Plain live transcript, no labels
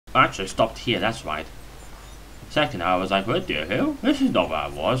Actually, I stopped here, that's right. Second, I was like, what the hell? This is not where I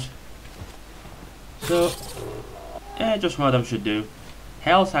was. So, yeah, just what I should do.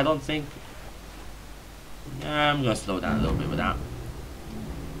 Health, I don't think. Yeah, I'm gonna slow down a little bit with that.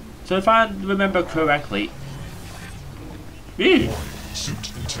 So if I remember correctly,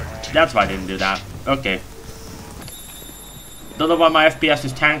 that's why I didn't do that. Okay. Don't know why my FPS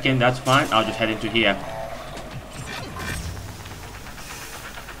is tanking. That's fine. I'll just head into here.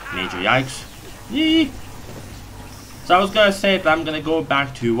 Major yikes. Yee. So I was gonna say that I'm gonna go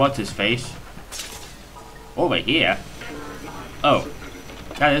back to what's his face. Over here. Oh,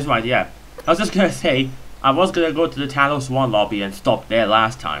 that is right. Yeah. I was just gonna say I was gonna go to the Talos 1 lobby and stop there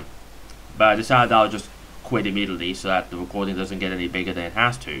last time, but I decided I'll just quit immediately so that the recording doesn't get any bigger than it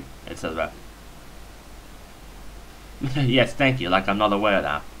has to, etc. Yes, thank you, like I'm not aware of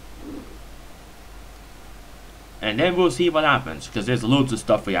that. And then we'll see what happens, because there's loads of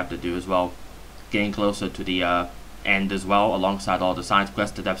stuff we have to do as well. Getting closer to the end as well, alongside all the side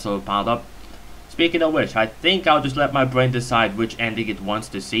quests that I've sort of piled up. Speaking of which, I think I'll just let my brain decide which ending it wants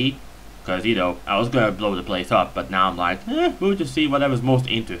to see. Because, you know, I was going to blow the place up, but now I'm like, we'll just see whatever's most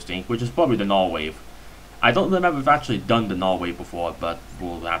interesting, which is probably the null wave. I don't remember if I've actually done the null wave before, but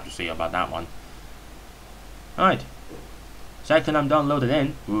we'll have to see about that one. Alright. Second I'm done loaded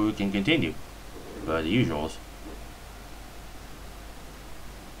in, we can continue. Per the usuals.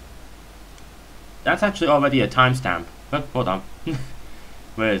 That's actually already a timestamp. But hold on.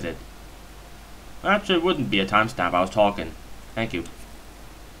 Where is it? Actually, it wouldn't be a timestamp, I was talking. Thank you.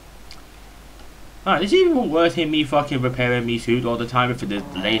 Alright, is it even worth him me fucking repairing me suit all the time if the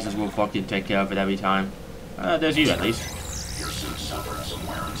lasers will fucking take care of it every time? There's you at least.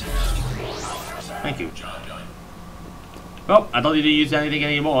 Thank you. Well, I don't need to use anything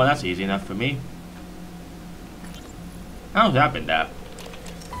anymore, that's easy enough for me. How's that been there?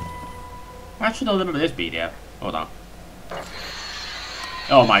 I actually don't remember this being there. Hold on.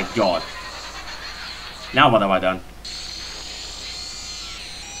 Oh my god. Now what have I done?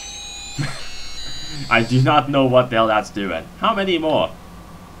 I do not know what the hell that's doing. How many more?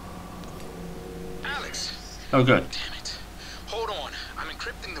 Alex. Oh good. Damn it. Hold on. I'm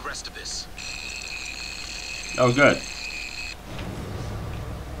encrypting the rest of this. Oh good.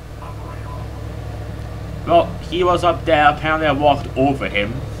 Well, he was up there. Apparently I walked over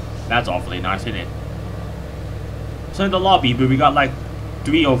him. That's awfully nice, isn't it? So in the lobby, we got like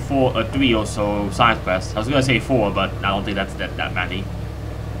 3 or so side quests. I was gonna say 4, but I don't think that's that many.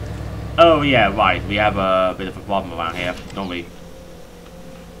 Oh yeah, right. We have a bit of a problem around here, don't we?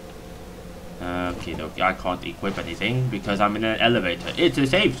 Okay, no, I can't equip anything because I'm in an elevator. It's a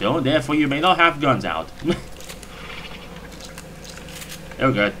safe zone, therefore you may not have guns out.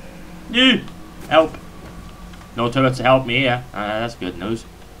 Oh good. Help. No turrets to help me here. That's good news.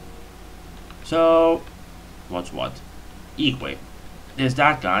 So, what's what? Equip. There's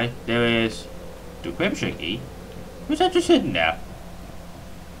that guy. There is decryption key. Who's that just sitting there?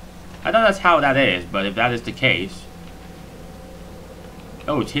 I know that's how that is, but if that is the case...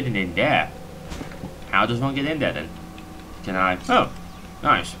 Oh, it's hidden in there. How does one get in there then? Can I... Oh,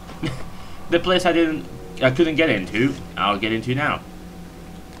 nice. The place I couldn't get into, I'll get into now.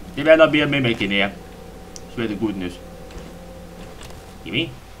 There better not be a mimic in here. Swear to goodness. You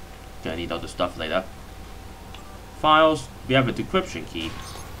mean? Gonna need other stuff later. Files. We have a decryption key.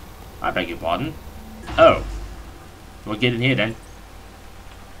 I beg your pardon. Oh. We'll get in here then.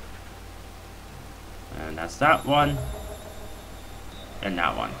 And that's that one. And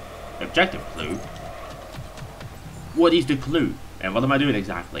that one. Objective clue. What is the clue? And what am I doing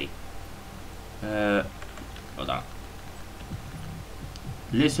exactly? Hold on.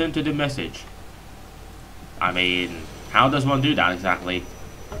 Listen to the message. I mean, how does one do that exactly?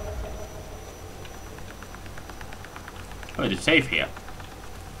 Oh, it's safe here.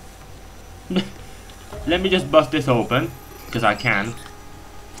 Let me just bust this open, because I can.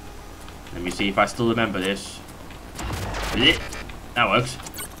 Let me see if I still remember this. That works.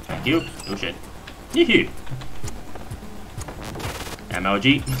 Thank you. Oh shit. Yee-hoo.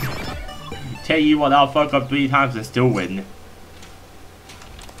 MLG. Tell you what, I'll fuck up 3 times and still win.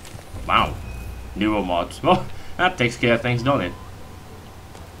 Wow. Newer mods. Well, that takes care of things, don't it?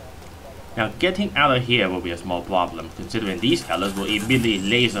 Now, getting out of here will be a small problem, considering these fellas will immediately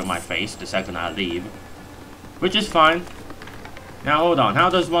laser my face the second I leave. Which is fine. Now, hold on. How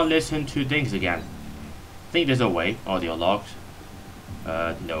does one listen to things again? I think there's a way. Audio logs.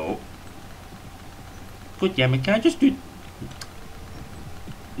 No. Good damn it, can I just do...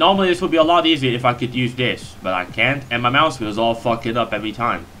 Normally this would be a lot easier if I could use this, but I can't, and my mouse wheel is all fucking up every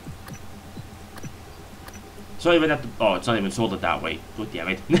time. It's not even at the... Oh, it's not even sorted that way. God damn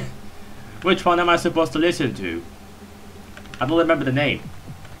it. Which one am I supposed to listen to? I don't remember the name.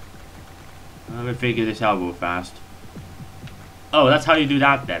 Let me figure this out real fast. Oh, that's how you do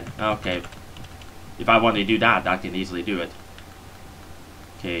that then. Okay. If I want to do that, I can easily do it.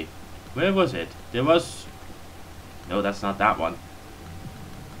 Okay. Where was it? There was... No, that's not that one.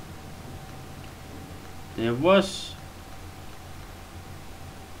 There was...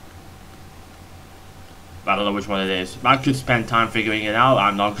 I don't know which one it is. I could spend time figuring it out.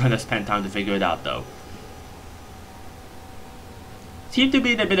 I'm not gonna spend time to figure it out though. Seem to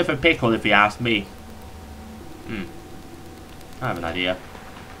be in a bit of a pickle if you ask me. I have an idea.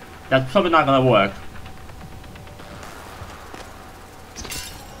 That's probably not gonna work.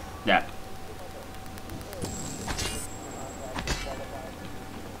 Yeah.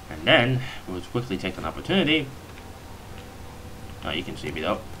 And then, we'll quickly take an opportunity. Oh, you can see me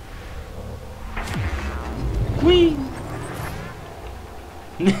though. Whee!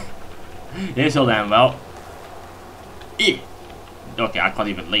 This will end well. Okay, I can't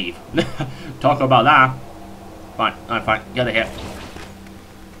even leave. Talk about that. Fine, I'm fine. Get it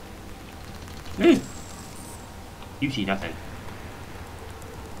here. You see nothing.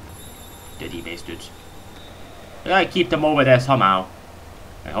 Dirty bastards. I gotta keep them over there somehow.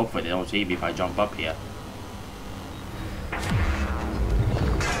 And hopefully they don't see me if I jump up here.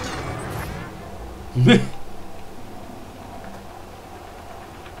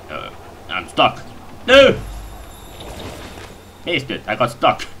 I'm stuck. No! Bastard, I got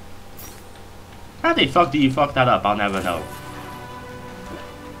stuck. How the fuck did you fuck that up? I'll never know.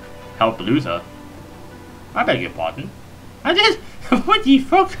 Help loser. I beg your pardon. I did? What the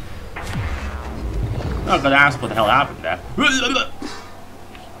fuck? I'm not gonna ask what the hell happened there.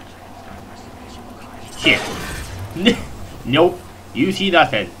 Shit. Nope. You see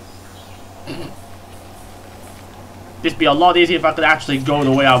nothing. This'd be a lot easier if I could actually go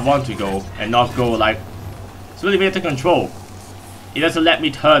the way I want to go and not go like... It's really weird to control. It doesn't let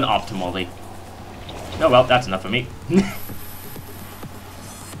me turn optimally. Oh well, that's enough for me.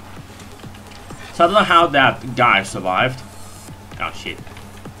 So I don't know how that guy survived. Oh shit.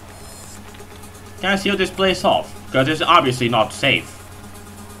 Can I seal this place off? Because it's obviously not safe.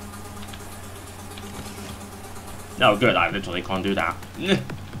 No, good, I literally can't do that.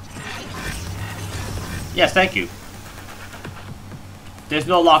 Yes, thank you. There's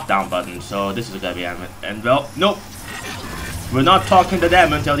no lockdown button, so this is gonna be and well, nope. We're not talking to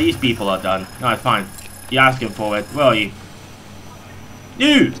them until these people are done. Alright, fine. You're asking for it. Where are you?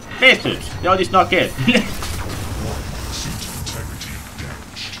 No! Bastards! They already snuck in.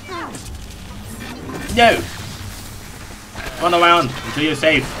 No! Run around until you're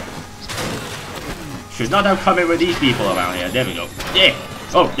safe. Should not have come in with these people around here. There we go. Yeah!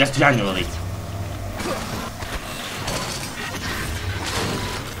 Oh, yes, genuinely.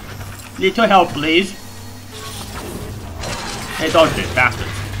 Little help, please. Hey, dodge this, bastards.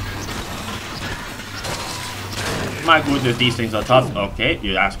 My goodness, these things are tough. Okay,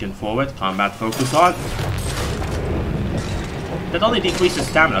 you're asking for it. Combat focus on. That only decreases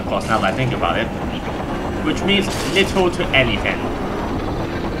stamina cost now that I think about it. Which means little to anything.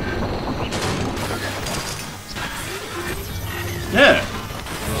 Yeah.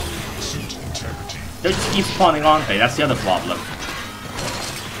 They just keep spawning on me, that's the other problem.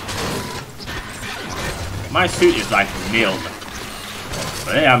 My suit is like milled.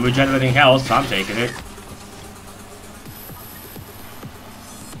 But hey, I'm regenerating health, so I'm taking it.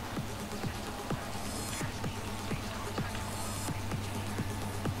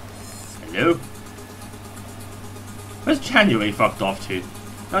 Hello? Where's January fucked off to?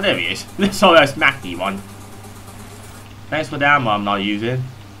 Oh, there he is. So I smacked me one. Thanks for the ammo I'm not using.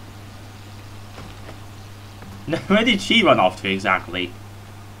 Where did she run off to exactly?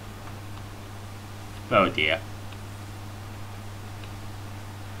 Oh dear.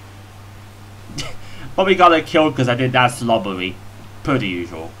 Probably got her killed because I did that slobbery. Per the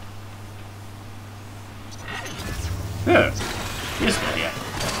usual. Here. This one here.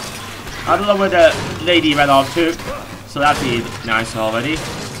 I don't know where the lady ran off to. So that'd be nice already.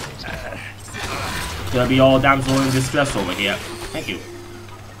 Gonna be all damsel in distress over here. Thank you.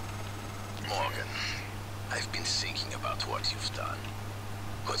 Morgan, I've been thinking about what you've done.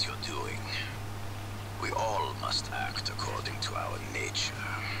 What you're doing. We all must act according to our nature.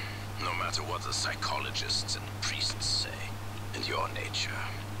 No matter what the psychologists and priests say. And your nature.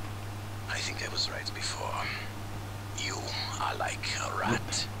 I think I was right before. You are like a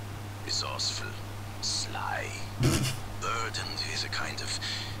rat. Resourceful, sly, burdened with a kind of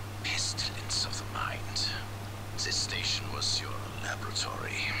pestilence of the mind. This station was your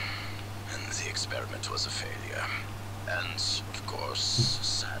laboratory. And The experiment was a failure. And, of course,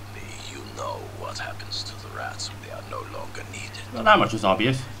 sadly, you know what happens to the rats when they are no longer needed. Well, that much is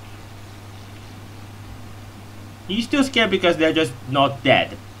obvious. He's still scared because they're just not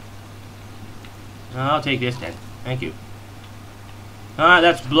dead. I'll take this then. Thank you. Alright,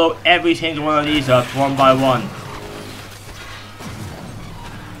 let's blow every single one of these up one by one.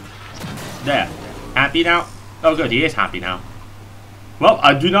 There. Happy now? Oh good, he is happy now. Well,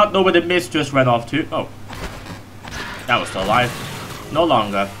 I do not know where the mistress went off to. Oh. That was still alive. No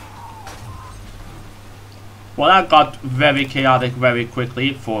longer. Well, that got very chaotic very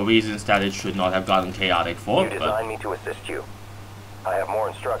quickly for reasons that it should not have gotten chaotic for. You designed me to assist you. I have more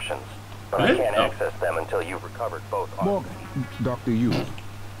instructions, but Really? I can't access them until you've recovered both arms. Morgan, Dr. Yu.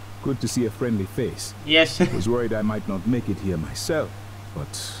 Good to see a friendly face. Yes. Was worried I might not make it here myself,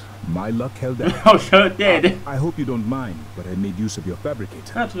 but my luck held out. Oh, sure it did. I hope you don't mind, but I made use of your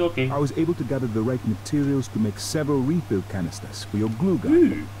fabricator. That's okay. I was able to gather the right materials to make several refill canisters for your glue gun.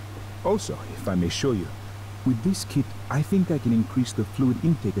 Ooh. Also, if I may show you, with this kit, I think I can increase the fluid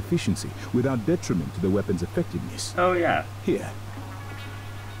intake efficiency without detriment to the weapon's effectiveness. Oh yeah. Here.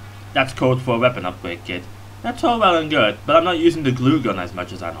 That's code for a weapon upgrade kit. That's all well and good, but I'm not using the glue gun as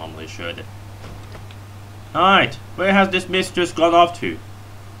much as I normally should. Alright, where has this mistress gone off to?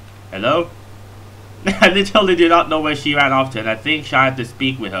 Hello? I literally do not know where she ran off to, and I think I had to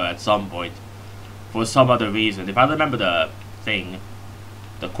speak with her at some point. For some other reason. If I remember the thing,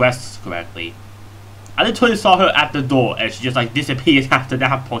 the quests correctly. I literally saw her at the door, and she just like disappeared after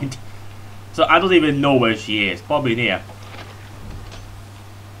that point. So I don't even know where she is. Probably near.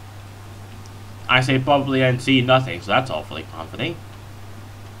 I say probably and see nothing, so that's awfully comforting.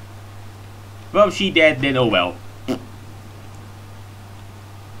 Well, if she dead, then oh well.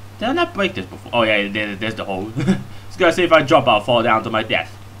 Did I not break this before? Oh yeah, there's the hole. I was gonna say if I drop, I'll fall down to my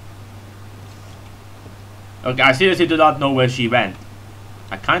death. Okay, I seriously do not know where she went.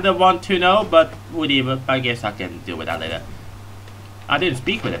 I kind of want to know, but whatever. I guess I can deal with that later. I didn't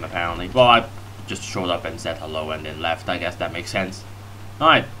speak with him apparently. Well, I just showed up and said hello and then left. I guess that makes sense.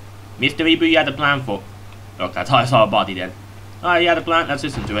 Alright. Mr. Rooby, you had a plan for... Okay, I thought I saw a body then. Alright, you had a plan. Let's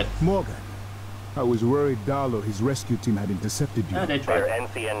listen to it. Morgan, I was worried Dahl or his rescue team had intercepted you. They They're tried.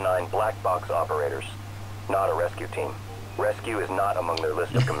 NCN-9 black box operators, not a rescue team. Rescue is not among their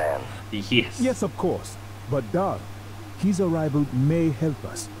list of commands. Yes. Yes, of course. But Dahl, his arrival may help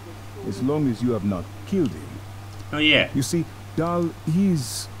us, as long as you have not killed him. Oh yeah. You see, Dahl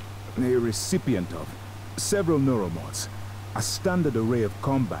is a recipient of several neuromods, a standard array of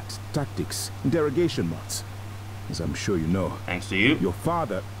combat, tactics, interrogation mods. As I'm sure you know, Thanks to you. your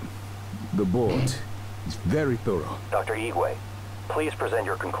father, the board, is very thorough. Dr. Igwe, please present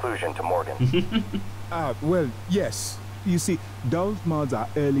your conclusion to Morgan. Well, yes. You see, Dahl's mods are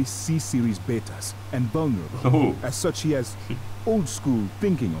early C-series betas and vulnerable. Oh. As such, he has old-school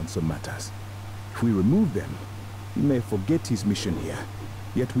thinking on some matters. If we remove them, he may forget his mission here.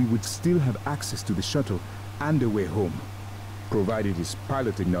 Yet we would still have access to the shuttle and a way home, provided his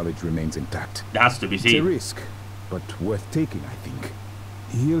piloting knowledge remains intact. That's to be It's a seen. risk, but worth taking, I think.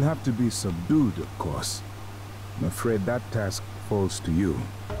 He'll have to be subdued, of course. I'm afraid that task falls to you.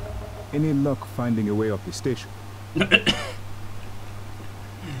 Any luck finding a way off the station?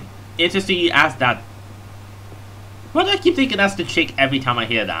 Interesting you asked that. Why do I keep thinking that's the chick every time I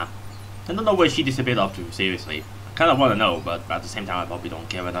hear that? I don't know where she disappeared off to, seriously. I kind of want to know, but at the same time I probably don't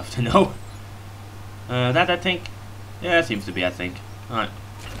care enough to know. That I think? Yeah, it seems to be, I think. Alright.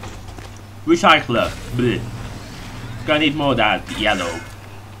 Recycler. Bleh. Gonna need more of that yellow.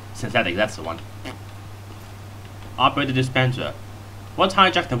 Synthetic, that's the one. Operator dispenser. What's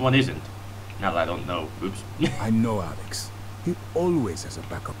hijacked and what isn't? Now that I don't know. Oops. I know Alex. He always has a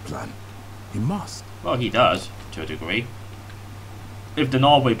backup plan. He must. Well, he does, to a degree. If the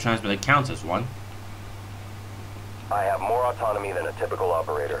Norway transmitter counts as one. I have more autonomy than a typical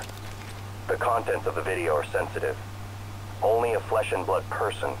operator. The contents of the video are sensitive. Only a flesh and blood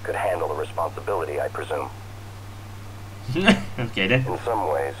person could handle the responsibility, I presume. Okay then. In some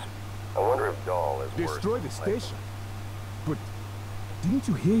ways, I wonder if Dahl is worse. Destroy the station. But didn't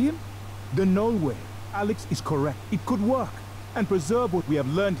you hear him? The null way. Alex is correct. It could work. And preserve what we have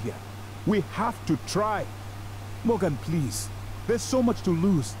learned here. We have to try. Morgan, please. There's so much to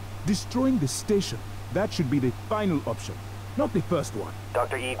lose. Destroying the station. That should be the final option. Not the first one.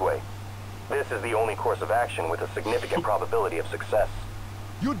 Dr. Igwe, this is the only course of action with a significant probability of success.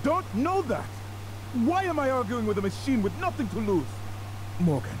 You don't know that! Why am I arguing with a machine with nothing to lose?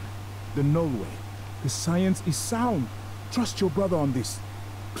 Morgan, the null way. The science is sound. Trust your brother on this.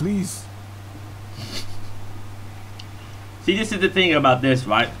 Please. See, this is the thing about this,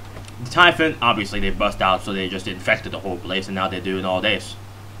 right? The Typhon, obviously they bust out, so they just infected the whole place, and now they're doing all this.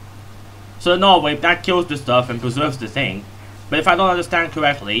 So the null wave, that kills the stuff and preserves the thing. But if I don't understand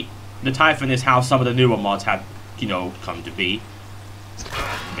correctly, the Typhon is how some of the newer mods have, you know, come to be.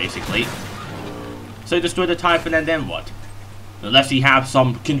 Basically. So you destroy the Typhon and then what? Unless you have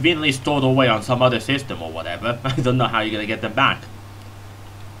some conveniently stored away on some other system or whatever. I don't know how you're gonna get them back.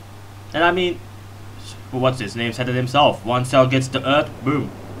 And I mean, what's his name said it himself. One cell gets to Earth, boom.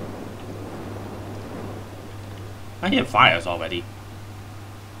 I hear fires already.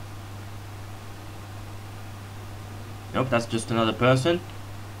 Nope, that's just another person.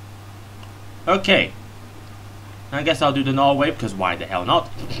 Okay. I guess I'll do the null wave, because why the hell not?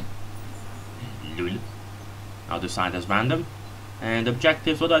 Lul. I'll decide as random. And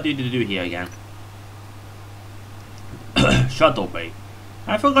objectives, what do I need to do here again? Shuttle bay.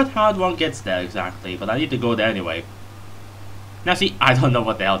 I forgot how one gets there exactly, but I need to go there anyway. Now see, I don't know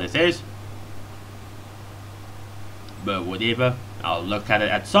what the hell this is. But whatever, I'll look at it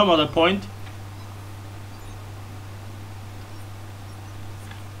at some other point.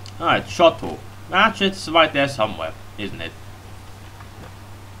 Alright, shuttle. Actually, it's right there somewhere, isn't it?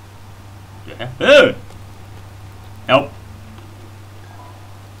 Yeah. Oh! Help.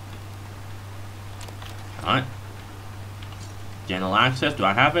 Alright. General access, do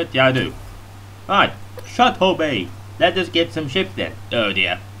I have it? Yeah, I do. Alright, shuttle bay. Let us get some ships then. Oh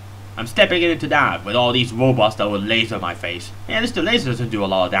dear. I'm stepping into that with all these robots that will laser my face. Yeah, at least the laser doesn't do a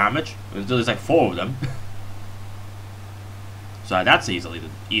lot of damage. There's like 4 of them. So that's easy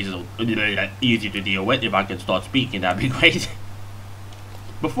to deal with. If I can start speaking, that'd be great.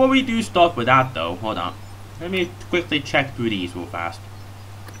 Before we do start with that though, hold on. Let me quickly check through these real fast.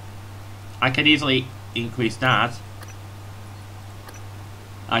 I can easily increase that.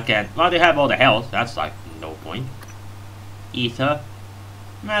 I can. Well, they have all the health. That's like no point. Ether.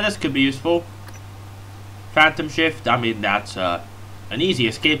 Man, this could be useful. Phantom shift. I mean, that's an easy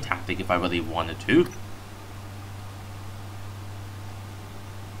escape tactic if I really wanted to.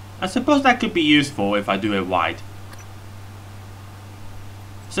 I suppose that could be useful if I do it wide.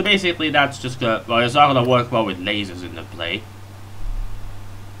 So basically, that's just gonna. Well, it's not gonna work well with lasers in the play.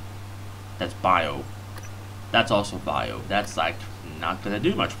 That's bio. That's also bio. That's like not gonna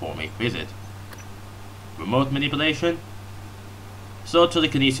do much for me, is it? Remote manipulation. So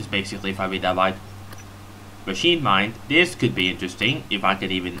telekinesis, basically, if I read that right. Machine mind. This could be interesting if I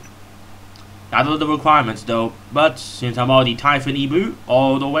could even. I don't know the requirements though, but since I'm already Typhon Ebu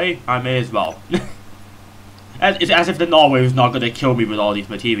all the way, I may as well. It's as if the Norway is not gonna kill me with all these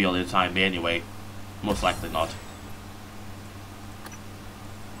material inside me anyway. Most likely not.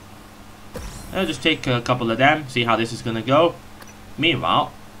 I'll just take a couple of them, see how this is gonna go.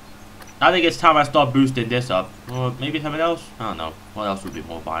 Meanwhile, I think it's time I start boosting this up. Or maybe something else? I don't know. What else would be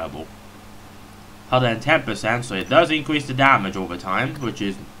more viable? 110%, so it does increase the damage over time, which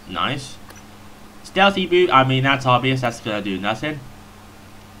is nice. Stealthy boot, I mean that's obvious, that's gonna do nothing.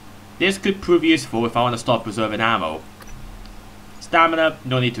 This could prove useful if I want to start preserving ammo. Stamina,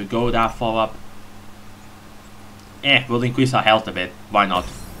 no need to go that far up. We'll increase our health a bit, why not?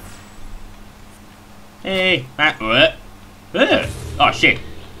 Hey, oh shit.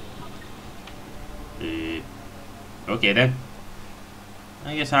 Okay then.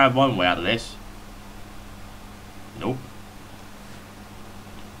 I guess I have one way out of this. Nope.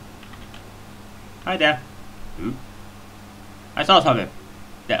 Hi there. Ooh. I saw something.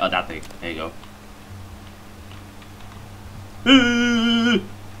 Yeah, oh, that thing. There you go.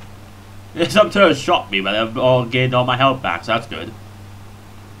 Some turds shot me, but I've all gained all my health back, so that's good.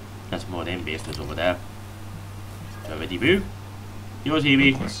 That's more than bastards over there. Ready, boo? Yours,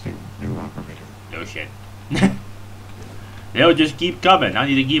 Hebe. New operator. No shit. They'll just keep coming. I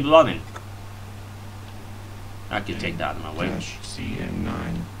need to keep running. I can take that out of my way.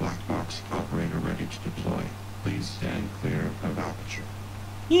 CN9 black box operator ready to deploy. Please stand clear of aperture.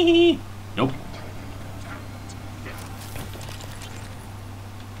 Nope.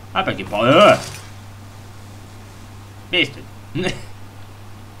 I beg your pardon. Bastard.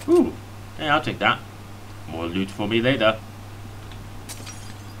 Ooh. Yeah, I'll take that. More loot for me later.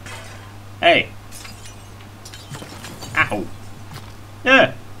 Hey. Ow.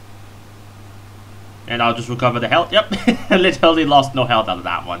 Yeah. And I'll just recover the health. Yep. I literally lost no health out of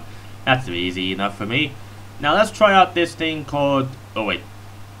that one. That's easy enough for me. Now let's try out this thing called... Oh wait.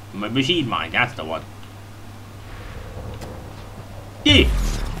 Machine mind. That's the one. Yeah.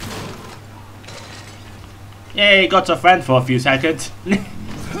 Yay, got a friend for a few seconds. Now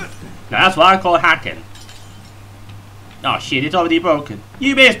that's what I call hacking. Oh shit, it's already broken.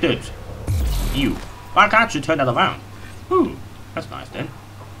 You bastards! You. Why can't you turn that around? Ooh, that's nice then.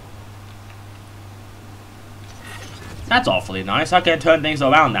 That's awfully nice. I can turn things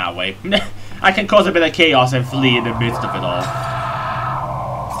around that way. I can cause a bit of chaos and flee in the midst of it all.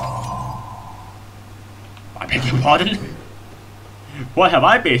 I beg your pardon? What have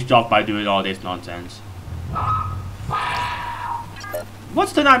I based off by doing all this nonsense?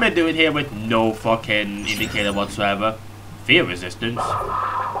 What's the Nightmare doing here with no fucking indicator whatsoever? Fear resistance.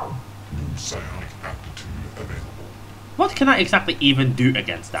 New psionic aptitude available. What can I exactly even do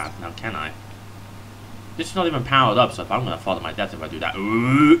against that? Now, can I? This is not even powered up, so if I'm gonna fall to my death if I do that.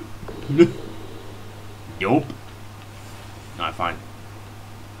 Nope. Alright, fine.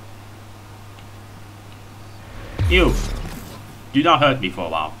 Ew. Do not hurt me for a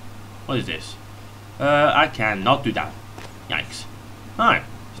while. What is this? I cannot do that. Yikes. Alright.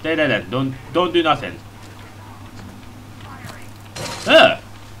 Stay there then. Don't do nothing.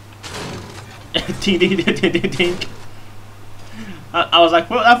 Ding ding ding ding ding ding. I was like,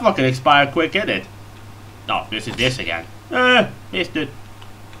 well, that fucking expired quick, isn't it? Oh, this is this again. Missed it.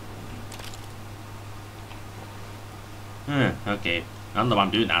 Okay. I don't know why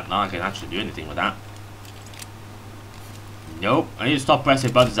I'm doing that. Now I can actually do anything with that. Nope. I need to stop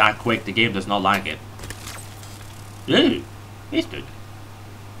pressing buttons that quick. The game does not like it. Ooh. Missed it.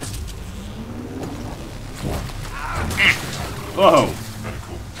 Whoa.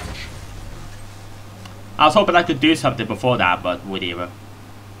 I was hoping I could do something before that, but whatever.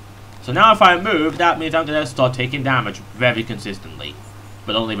 So now if I move, that means I'm gonna start taking damage very consistently.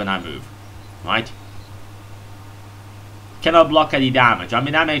 But only when I move. Right? Cannot block any damage. I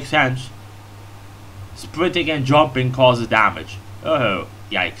mean, that makes sense. Sprinting and jumping causes damage. Oh,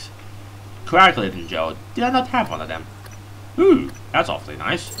 yikes. Crackling Joe. Did I not have one of them? Ooh, that's awfully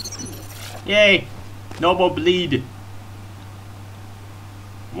nice. Yay! No more bleed.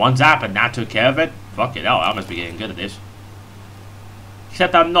 One zap and that took care of it. Fuck it, I must be getting good at this.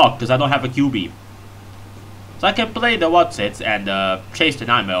 Except I'm not, because I don't have a QB. So I can play the whatsits and chase the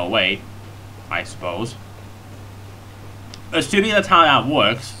Nightmare away, I suppose. Assuming that's how that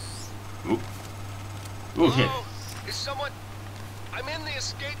works. Ooh. Ooh, shit. Hello? Is someone... I'm in the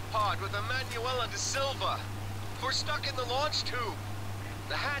escape pod with Emanuela de Silva. We're stuck in the launch tube.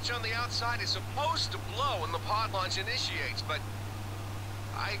 The hatch on the outside is supposed to blow when the pod launch initiates, but...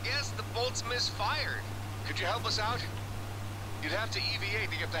 I guess the bolt's misfired. Could you help us out? You'd have to EVA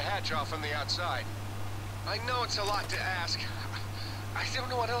to get the hatch off from the outside. I know it's a lot to ask. I don't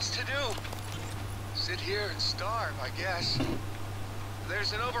know what else to do. Sit here and starve, I guess.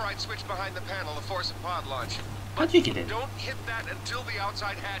 There's an override switch behind the panel to force a pod launch. How'd you get in? Don't hit that until the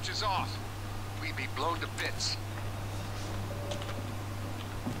outside hatch is off. We'd be blown to bits.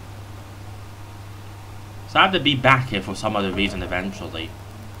 So I have to be back here for some other reason eventually.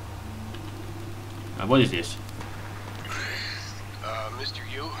 What is this? Mr.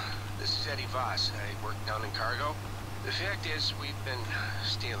 Yu, this is Eddie Voss. I work down in cargo. The fact is, we've been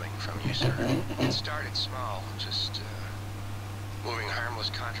stealing from you, sir. It started small, just moving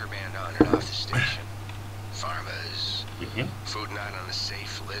harmless contraband on and off the station. Pharmas, food not on the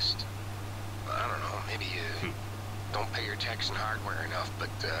safe list. I don't know, maybe you don't pay your tax and hardware enough, but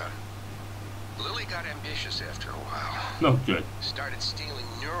Lily got ambitious after a while. No good. Started stealing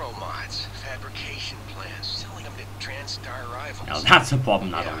neuromods, fabrication plans, selling them to TranStar rivals. Now that's a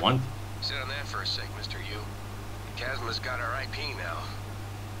problem I don't want. Sit on that for a sec, Mr. Yu. Chasma's got our IP now.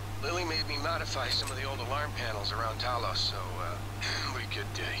 Lily made me modify some of the old alarm panels around Talos, so we could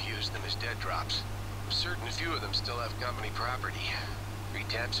use them as dead drops. I'm certain a few of them still have company property. 3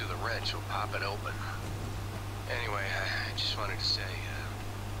 taps of the wrench will pop it open. Anyway, I just wanted to say,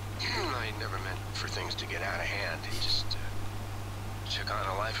 I never meant for things to get out of hand. It just took on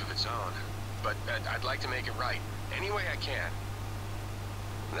a life of its own. But I'd like to make it right, any way I can.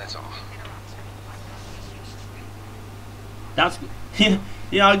 That's all. That's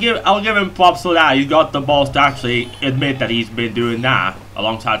yeah. I'll give him props for that. He got the balls to actually admit that he's been doing that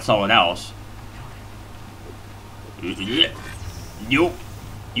alongside someone else. Nope.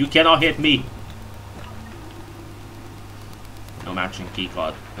 You cannot hit me. No matching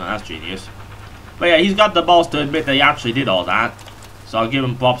keycard. No, that's genius. But yeah, he's got the balls to admit that he actually did all that. So I'll give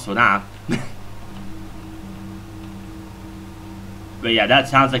him props for that. But yeah, that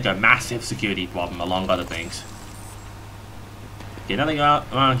sounds like a massive security problem along other things. Okay, nothing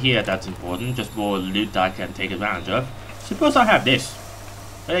around here that's important. Just more loot that I can take advantage of. Suppose I have this.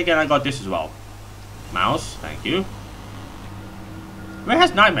 But again, I got this as well. Mouse, thank you. Where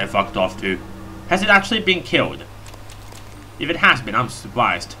has Nightmare fucked off to? Has it actually been killed? If it has been, I'm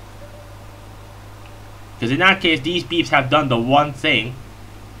surprised. Because in that case, these beeps have done the one thing.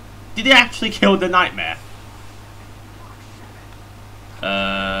 Did they actually kill the Nightmare?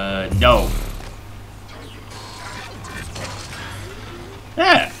 No.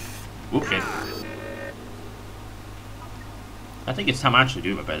 Yeah. Okay. I think it's time I actually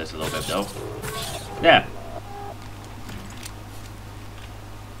do repair this a little bit though. There.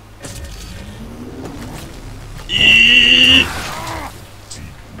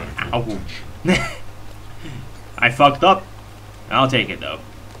 Ow. I fucked up. I'll take it though.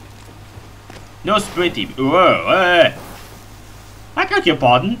 No sprinty. Whoa, hey. I beg your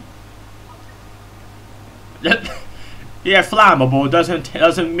pardon. Yeah, flammable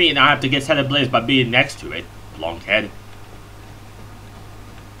doesn't mean I have to get set ablaze by being next to it, lunkhead.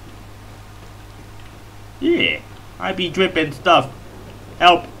 Yeah, I be dripping stuff.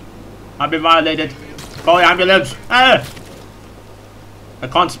 Help! I've been violated. Call the ambulance. Ah! I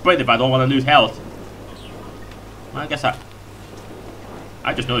can't sprint if I don't want to lose health. Well, I guess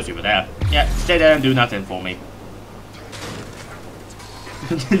I just noticed you were there. Yeah, stay there and do nothing for me.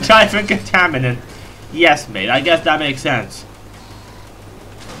 Typhon contaminant. Yes, mate. I guess that makes sense.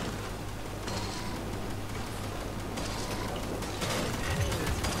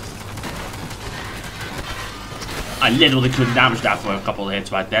 I literally couldn't damage that for a couple of hits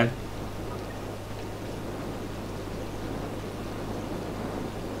right then.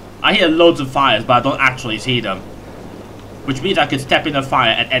 I hear loads of fires, but I don't actually see them. Which means I could step in a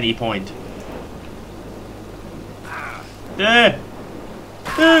fire at any point.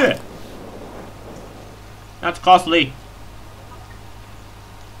 That's costly.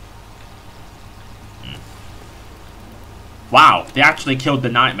 Wow, they actually killed the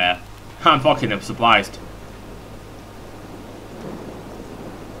nightmare. I'm fucking surprised.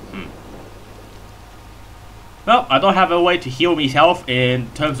 Well, I don't have a way to heal myself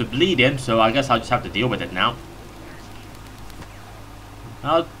in terms of bleeding, so I guess I'll just have to deal with it now.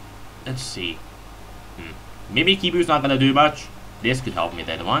 Let's see. Mimikibu's not gonna do much. This could help me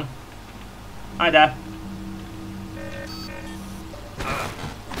later on. Hi there.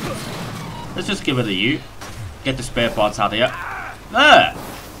 Let's just get rid of you. Get the spare parts out of here. Ah!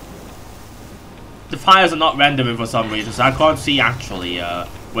 The fires are not rendering for some reason, so I can't see actually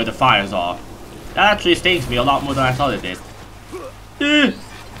where the fires are. That actually stings me a lot more than I thought it did.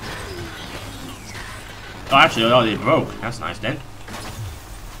 Oh, actually, it already broke. That's nice then.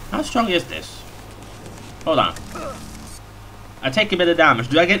 How strong is this? Hold on. I take a bit of damage.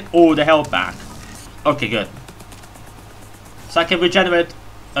 Do I get all the health back? Okay, good. So I can regenerate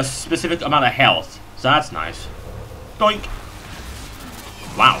a specific amount of health. So that's nice. Doink.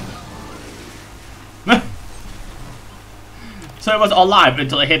 Wow. So it was alive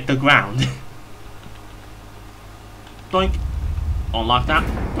until it hit the ground. Doink. Unlock that.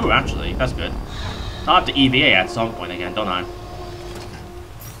 Ooh, actually, that's good. I'll have to EVA at some point again, don't I?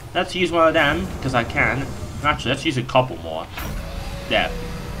 Let's use one of them, because I can. Actually, let's use a couple more. There.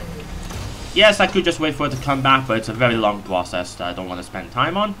 Yes, I could just wait for it to come back, but it's a very long process that I don't want to spend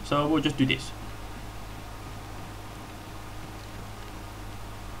time on, so we'll just do this.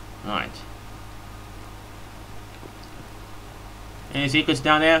 Alright. Any secrets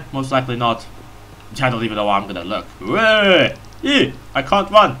down there? Most likely not. I don't even know where I'm gonna look. I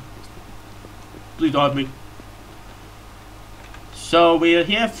can't run! Please don't hurt me. So we're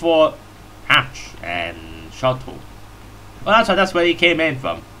here for hatch and shuttle. Well, that's where he came in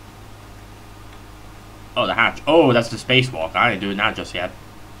from. Oh, the hatch. Oh, that's the spacewalk. I ain't doing that just yet.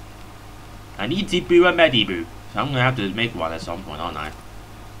 I need the boo and mediboo. So I'm gonna have to make one at some point, aren't I?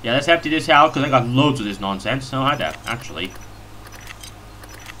 Yeah, let's empty this out because I got loads of this nonsense. So hi there, actually.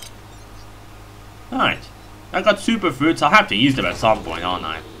 Alright. I got super fruits. I'll have to use them at some point, aren't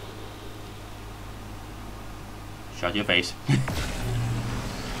I? Shut your face.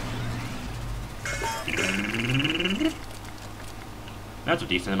 That's a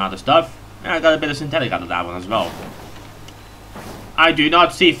decent amount of stuff. And I got a bit of synthetic out of that one as well. I do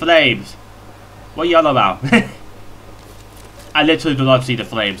not see flames. What are you on about? I literally do not see the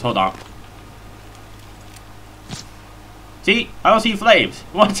flames. Hold on. See? I don't see flames.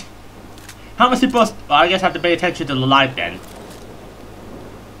 What? How am I supposed to... Well, I guess I have to pay attention to the light then.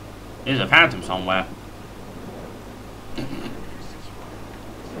 There's a phantom somewhere.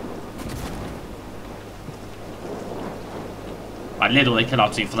 I literally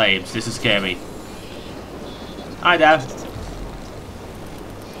cannot see flames. This is scary. Hi there.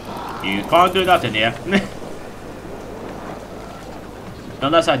 You can't do nothing here.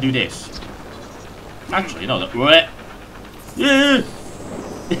 Unless I do this. Actually, no.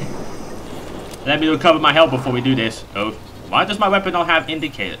 Let me recover my health before we do this. Oh, why does my weapon not have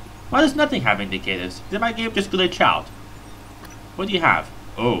indicators? Why does nothing have indicators? Did my game just glitch out? What do you have?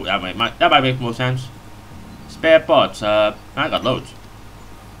 Oh, that might make more sense. Spare parts. I got loads.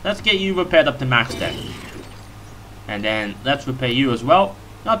 Let's get you repaired up to max then. And then let's repair you as well.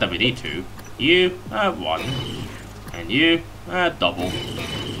 Not that we need to. You, 1. And you, double.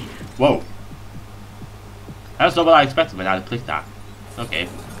 Whoa. That's not what I expected when I clicked that. Okay.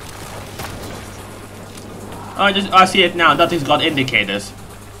 Oh, I see it now. Nothing's got indicators.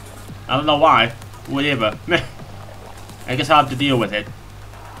 I don't know why. Whatever. I guess I'll have to deal with it.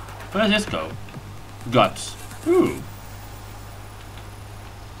 Where does this go? Guts. Ooh.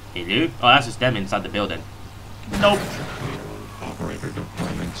 Hello? Oh, that's just them inside the building. Nope. Operator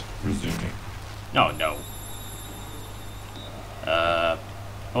deployment resuming. No, no.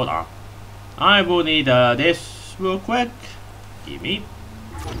 Hold on. I will need this real quick. Give me.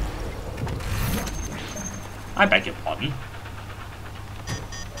 I beg your pardon.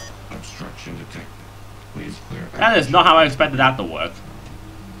 Obstruction detected. Please clear. That is not how I expected that to work.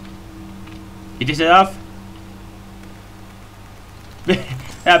 Is this enough?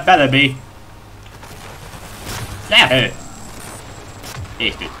 That better be. There.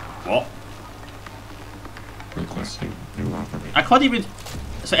 Is it? What? Requesting new operator. I can't even.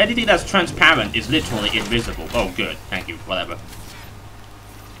 So anything that's transparent is literally invisible. Oh, good. Thank you. Whatever.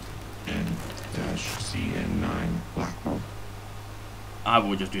 N-CN9 Blackwell. I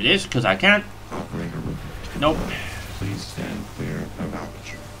will just do this because I can. Operator Rooby. Nope. Please stand clear of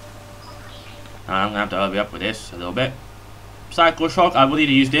aperture. I'm gonna have to hurry up with this a little bit. Psycho Shock, I will need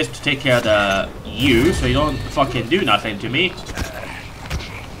to use this to take care of the you, so you don't fucking do nothing to me.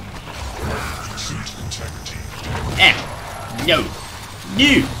 No.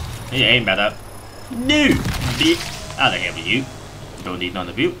 No. You ain't better. No. Out of here with you. Don't need none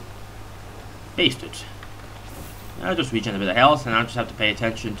of you. Wasted. I'll just regen a bit of health, and I'll just have to pay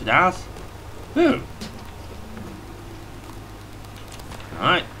attention to that. Whew.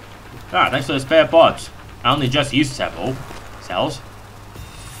 Alright. Ah, thanks for the spare parts. I only just used several cells.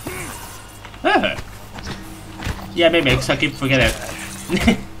 Yeah, maybe, because I keep forgetting.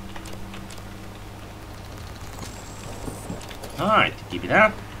 Alright, give you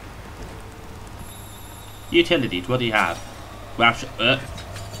that. Utilities, what do you have? Rapture.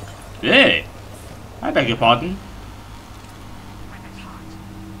 Hey! I beg your pardon.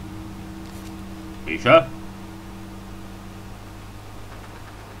 Are you sure?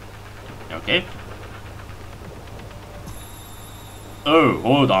 Okay. Oh,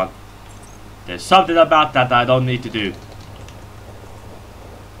 hold on. There's something about that I don't need to do.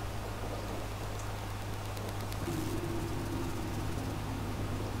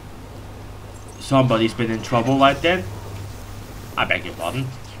 Somebody's been in trouble right then. I beg your pardon.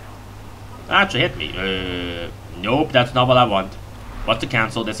 That actually hit me. Nope, that's not what I want. What's a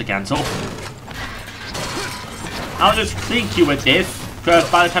cancel? There's a cancel. I'll just clink you with this, because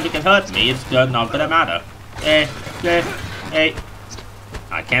by the time you can hurt me, it's not gonna matter. Hey.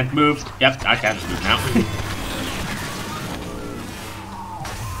 I can't move. Yep, I can move now.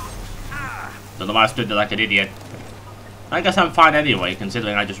 Don't know why I stood there like an idiot. I guess I'm fine anyway,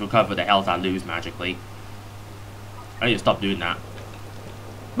 considering I just recover the health I lose magically. I need to stop doing that.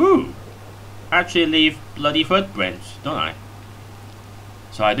 Ooh. I actually leave bloody footprints, don't I?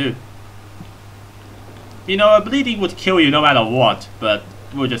 So I do. You know, bleeding would kill you no matter what, but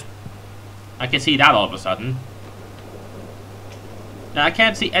we'll just... I can see that all of a sudden. Now I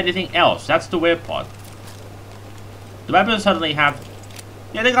can't see anything else, that's the weird part. The weapons suddenly have...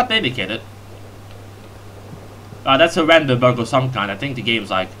 Yeah, they got indicated. That's a render bug of some kind. I think the game's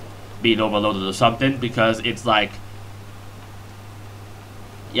like being overloaded or something, because it's like...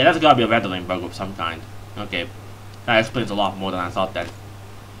 Yeah, that's gotta be a rendering bug of some kind. Okay. That explains a lot more than I thought then.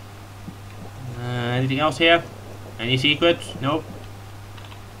 Anything else here? Any secrets? Nope.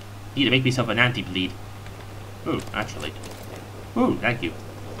 Need to make myself an anti-bleed. Ooh, actually. Ooh, thank you.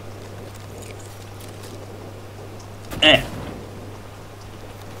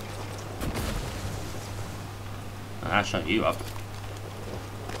 I'll shut you up.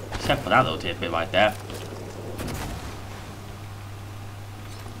 Except for that little tidbit right there.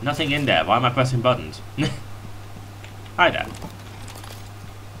 Nothing in there. Why am I pressing buttons? Hi there.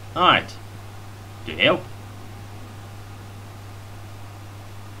 Alright. Do you heal?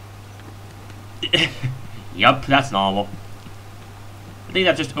 Yup, that's normal. I think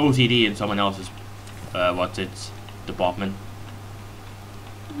that's just OCD in someone else's, what's its department.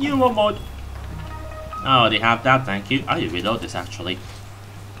 You want mod? Oh, they have that, thank you. I did reload this actually.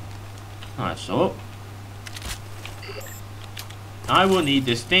 Alright, so I will need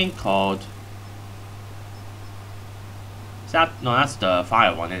this thing called... Is that... No, that's the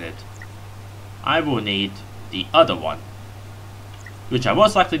fire one, isn't it? I will need the other one, which I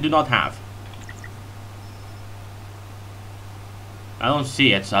most likely do not have. I don't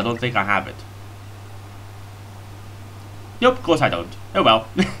see it, so I don't think I have it. Nope, of course I don't. Oh well.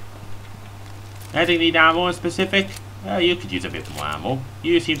 Anything need ammo in specific? You could use a bit more ammo.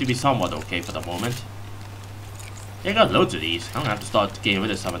 You seem to be somewhat okay for the moment. They got loads of these. I'm gonna have to start getting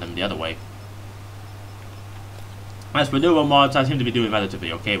rid of some of them the other way. As for newer mods, I seem to be doing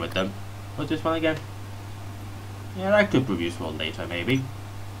relatively okay with them. What's this one again? Yeah, that could prove useful later, maybe.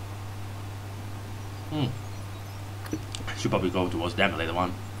 Should probably go towards them later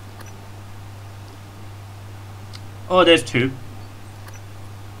on. Oh, there's two.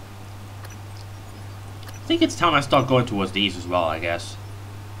 I think it's time I start going towards these as well, I guess.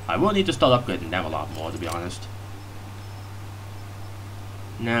 I will need to start upgrading them a lot more, to be honest.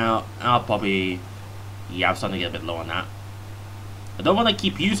 Now, I'll probably... Yeah, I'm starting to get a bit low on that. I don't want to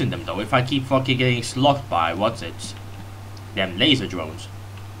keep using them, though, if I keep fucking getting slocked by, them laser drones.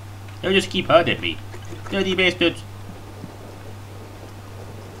 They'll just keep hurting me. Dirty bastards.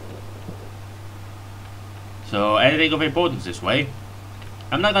 So, anything of importance this way?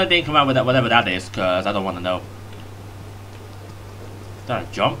 I'm not gonna think about whatever that is, cause I don't want to know. Is that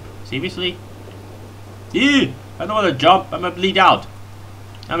a jump? Seriously? Ew! I don't want to jump. I'm gonna bleed out.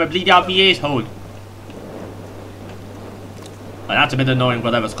 I'm gonna bleed out my asshole. Well, that's a bit annoying.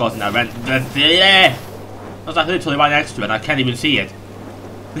 Whatever's causing that rent. Yeah. I was like literally right next to it. And I can't even see it.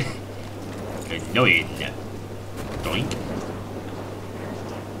 Annoying. Doink.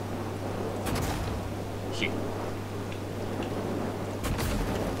 Shit.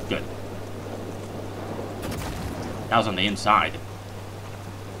 Good. That was on the inside.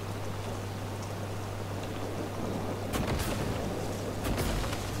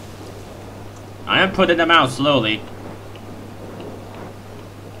 I am putting them out slowly.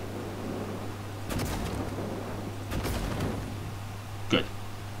 Good.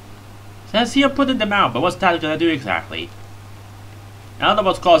 Says here putting them out, but what's that gonna do exactly? I don't know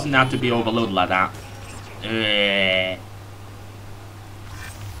what's causing that to be overloaded like that.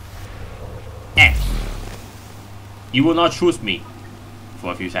 You will not choose me.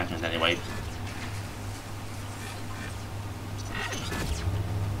 For a few seconds anyway.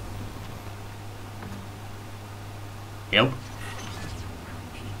 Help.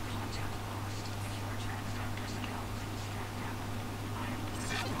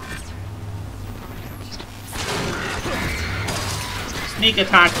 Sneak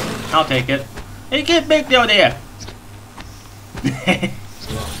attack. I'll take it. Hey, get big down there.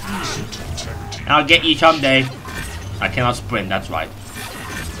 I'll get you someday. I cannot sprint, that's right.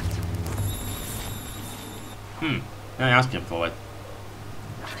 I'm asking for it.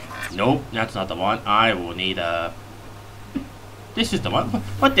 Nope, that's not the one. I will need a... This is the one?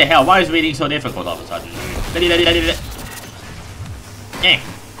 What the hell? Why is reading so difficult all of a sudden?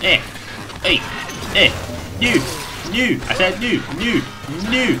 New! I said new!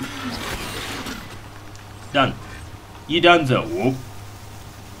 Done. You done so. Whoop.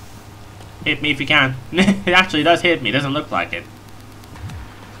 Hit me if you can. It actually does hit me, doesn't look like it.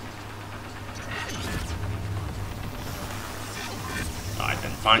 Alright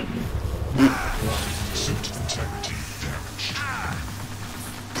then, fine.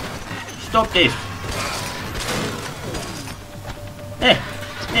 Stop this!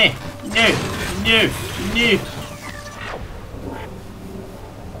 No!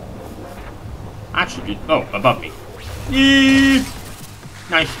 Actually, oh, above me.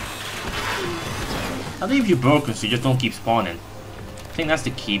 Nice. I leave you broken so you just don't keep spawning. I think that's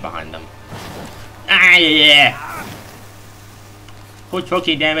the key behind them. Ah, yeah! Quit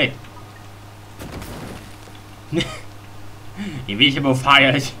choking, damn it! Invisible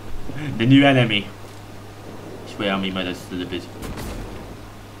fires, the new enemy. I swear on me, mother slippers.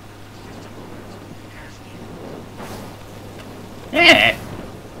 Yeah!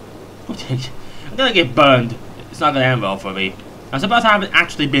 I'm gonna get burned. It's not gonna end well for me. I'm surprised I haven't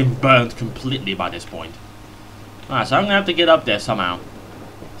actually been burned completely by this point. Alright, so I'm gonna have to get up there somehow.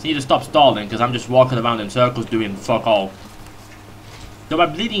 So I need to stop stalling because I'm just walking around in circles doing fuck all. Though my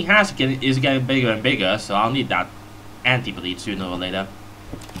bleeding is getting bigger and bigger, so I'll need that anti-bleed sooner or later.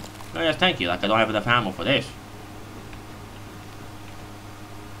 Oh yes, thank you, like I don't have enough ammo for this.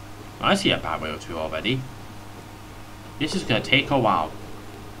 I see a pathway or two already. This is gonna take a while.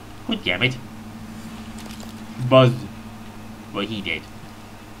 Good damn it. Buzzed. Well, he did.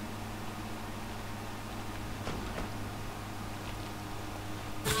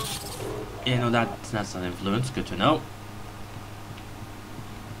 Yeah, no, that's an influence. Good to know.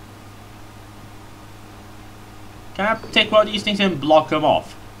 Can I take one of these things and block them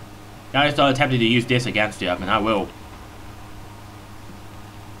off? Guys, don't attempt to use this against you. I mean, I will.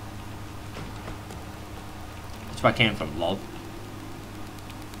 That's where I came from, lol.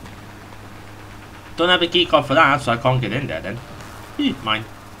 Don't have a key card for that, so I can't get in there then. Mine.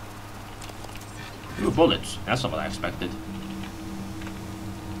 Ooh, bullets. That's not what I expected.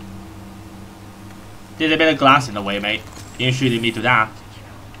 There's a bit of glass in the way, mate. You're shooting me to that.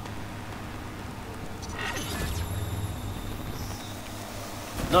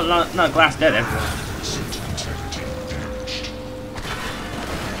 No glass there then.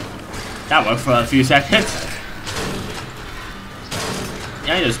 That worked for a few seconds.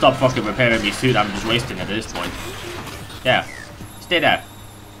 Yeah, I need to stop fucking repairing my suit. I'm just wasting it at this point. Yeah. Stay there.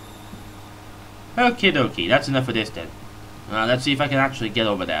 Okie dokie. That's enough of this then. Let's see if I can actually get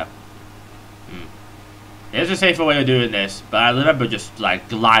over there. There's a safer way of doing this, but I remember just like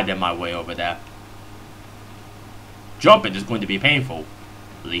gliding my way over there. Jumping is going to be painful.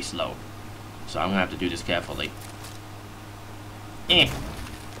 Really slow. So I'm gonna have to do this carefully. That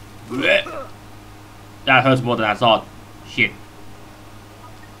hurts more than I thought. Shit.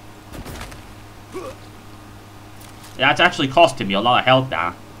 That's actually costing me a lot of health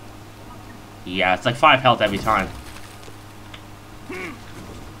now. Yeah, it's like 5 health every time.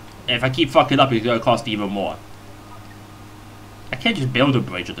 If I keep fucking up, it's gonna cost even more. I can't just build a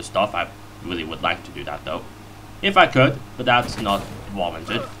bridge with the stuff. I really would like to do that though. If I could, but that's not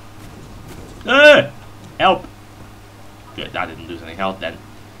warranted. Help! Good, I didn't lose any health then.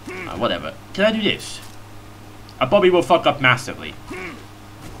 Whatever. Can I do this? I probably will fuck up massively.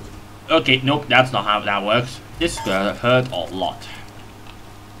 Okay, nope, that's not how that works. This is gonna hurt a lot.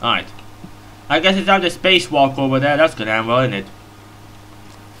 Alright. I guess it's time to spacewalk over there. That's gonna end well, isn't it?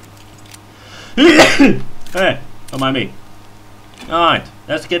 Hey, don't mind me. Alright,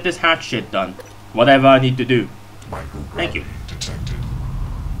 let's get this hatch shit done. Whatever I need to do. Thank you.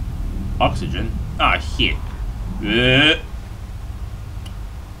 Oxygen? Ah, shit.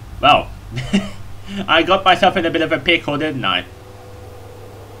 Well, I got myself in a bit of a pickle, didn't I?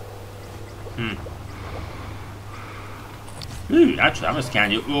 Ooh, actually, I'm gonna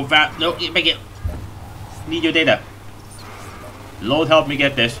scan you. Oh, fat. No, make it. Need your data. Lord, help me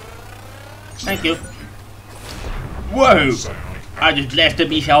get this. Thank you. Whoa! I just blasted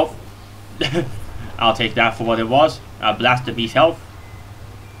me health. I'll take that for what it was. I blasted me health.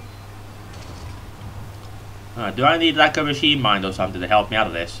 Do I need like a machine mind or something to help me out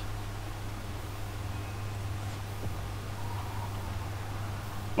of this?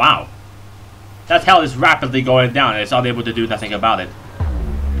 Wow. That hell is rapidly going down and it's unable to do nothing about it.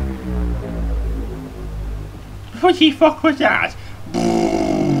 What the fuck was that?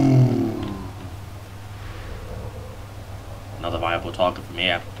 Another viable target from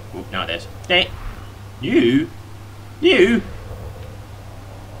here. Oop, now this. Hey! You!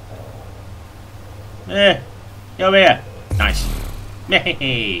 Get over here. Nice.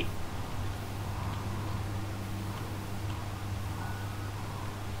 Hey.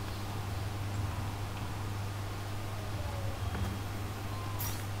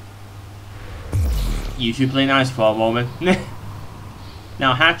 You should play nice for a moment.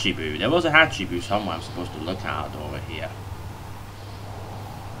 Now, Hatchiboo. There was a Hatchiboo somewhere I'm supposed to look at over here.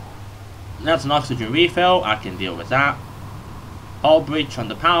 That's an oxygen refill. I can deal with that. Hull breach on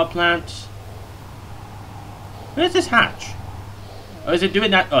the power plant. Where's this hatch? Or is it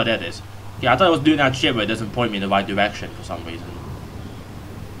doing that? Oh, there it is. Yeah, I thought it was doing that shit where it doesn't point me in the right direction for some reason.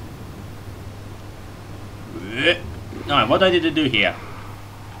 Alright, what do I need to do here?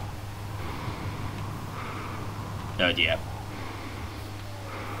 Oh dear.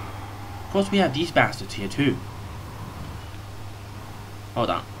 Of course we have these bastards here too. Hold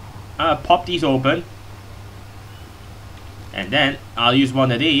on. I'll pop these open. And then I'll use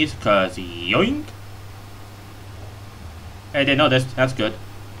one of these, cause yoink. Hey, they noticed. That's good.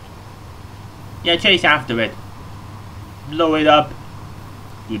 Yeah, chase after it. Blow it up.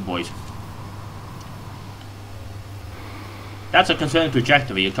 Good boys. That's a concerning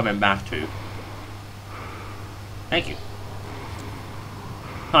trajectory you're coming back to. Thank you.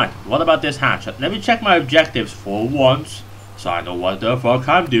 Alright, what about this hatch? Let me check my objectives for once, so I know what the fuck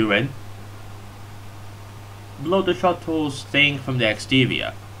I'm doing. Blow the shuttle's thing from the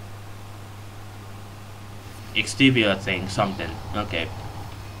exterior. Exterior thing, something. Okay.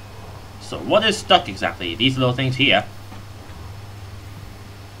 So what is stuck exactly? These little things here.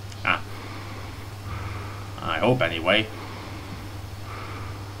 Ah. I hope anyway.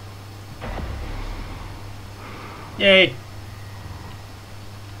 Yay!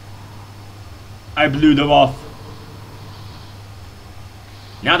 I blew them off.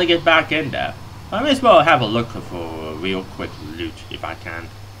 Now to get back in there, I may as well have a look for a real quick loot if I can.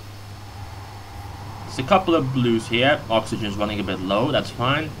 There's a couple of blues here. Oxygen's running a bit low, that's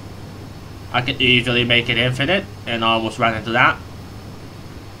fine. I can easily make it infinite, and I almost ran into that.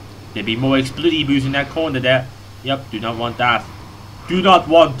 There'd be more explosives in that corner there. Yep, do not want that. Do not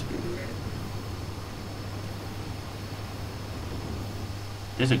want.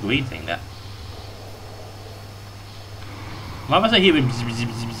 There's a green thing there. Why was I hearing?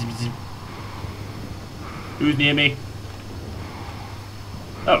 Who's near me?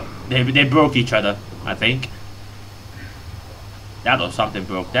 Oh, they broke each other, I think. That or something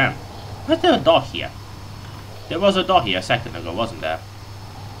broke them. Was there a door here? There was a door here a second ago, wasn't there?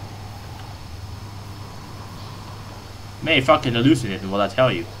 May fucking hallucinate what I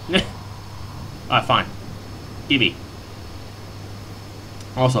tell you. Alright, fine. Gimme.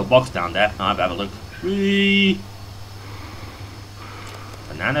 Also a box down there. I'll have a look. Whee!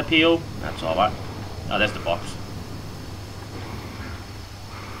 Banana peel. That's alright. Oh, there's the box.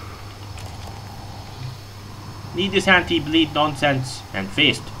 Need this anti-bleed nonsense and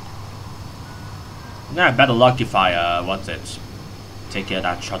fist. Nah, better luck if I, what's it? Take care of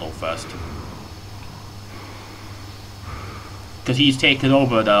that shuttle first. Because he's taken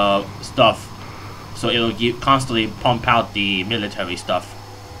over the stuff, so it'll constantly pump out the military stuff.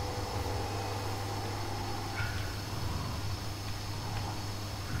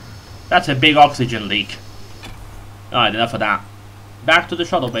 That's a big oxygen leak. Alright, enough of that. Back to the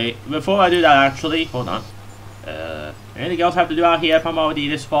shuttle bay. Before I do that, actually, hold on. Anything else I have to do out here if I'm already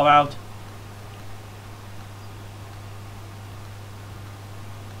this far out?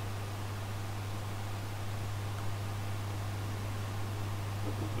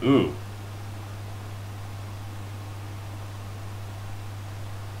 Ooh.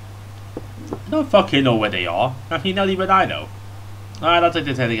 I don't fucking know where they are. I mean, not even I know. I don't think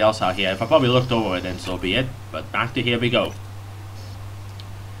there's anything else out here. If I probably looked over it, then so be it. But back to here we go.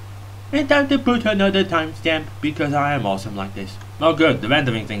 And time to put another timestamp because I am awesome like this. Oh good, the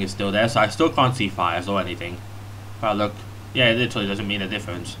rendering thing is still there, so I still can't see fires or anything. If I look, yeah, it literally doesn't mean a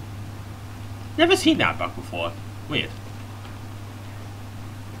difference. Never seen that bug before. Weird.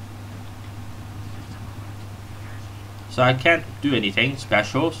 So I can't do anything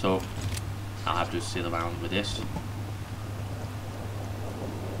special, so I'll have to sit around with this.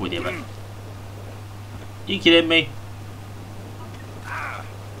 Whatever. You kidding me?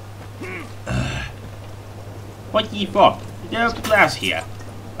 What the fuck? There's glass here.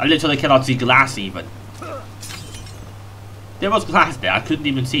 I literally cannot see glass even. There was glass there, I couldn't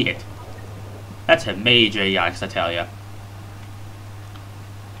even see it. That's a major yikes, I tell ya.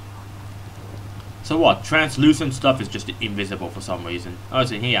 So what? Translucent stuff is just invisible for some reason. Oh,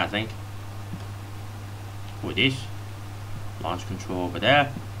 it's in here, I think. What is? Launch control over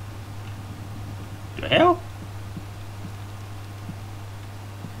there. The hell?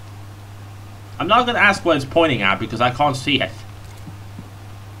 I'm not gonna ask what it's pointing at because I can't see it.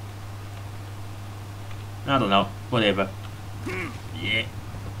 I don't know. Whatever. Yeah.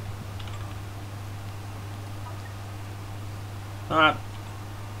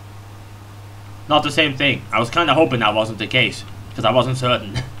 Not the same thing. I was kind of hoping that wasn't the case because I wasn't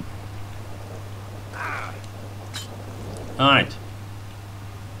certain. Alright.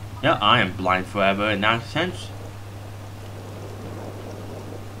 Yeah, I am blind forever in that sense.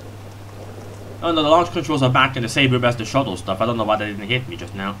 Oh no, the launch controls are back in the same room as the shuttle stuff. I don't know why they didn't hit me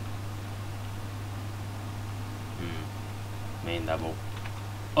just now. Main level.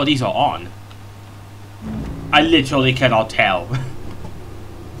 Oh, these are on. I literally cannot tell.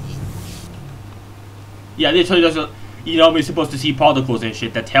 Yeah, literally doesn't. You know, we're supposed to see particles and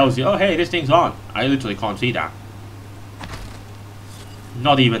shit that tells you, oh hey, this thing's on. I literally can't see that.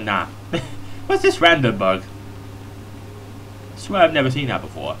 Not even that. What's this random bug? I swear I've never seen that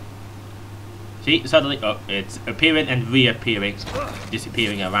before. See, suddenly, oh, it's appearing and reappearing,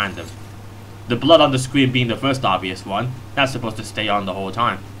 disappearing at random. The blood on the screen being the first obvious one, that's supposed to stay on the whole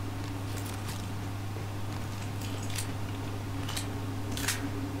time.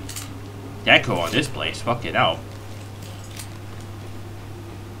 Deco on this place, fuck it out.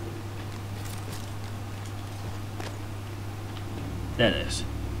 There it is.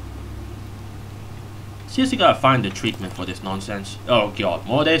 Seriously gotta find the treatment for this nonsense. Oh god,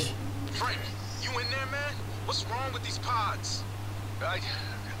 more of this? Frank, you in there, man? What's wrong with these pods?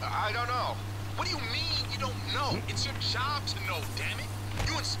 I don't know. What do you mean you don't know? It's your job to know, damn it.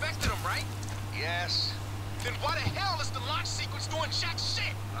 You inspected them, right? Yes. Then why the hell is the launch sequence doing jack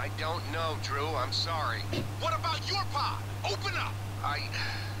shit? I don't know, Drew. I'm sorry. What about your pod? Open up.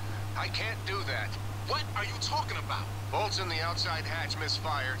 I can't do that. What are you talking about? Bolts in the outside hatch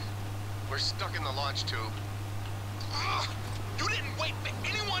misfired. We're stuck in the launch tube. Ugh. You didn't wait for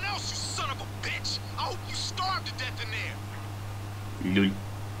anyone else, you son of a bitch! I hope you starved to death in there! Lol.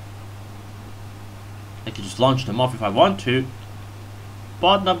 I could just launch them off if I want to.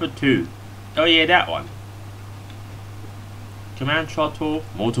 Spot number 2. Oh yeah, that one. Command shuttle,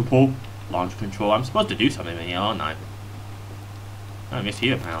 multiple, launch control. I'm supposed to do something in here, aren't I? I miss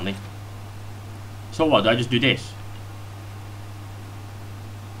here apparently. So what, do I just do this?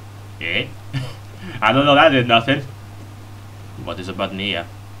 Yeah? I don't know, that did nothing. What is a button here?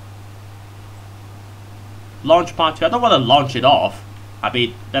 Launch part 2. I don't want to launch it off. I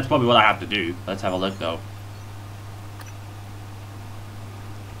mean, that's probably what I have to do. Let's have a look though.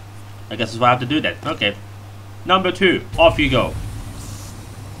 I guess that's what I have to do then. Okay. Number 2. Off you go.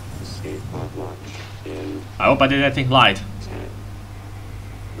 Escape pod launch in I hope I did anything light. 10,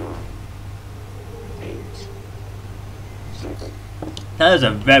 9, 8, 7, That is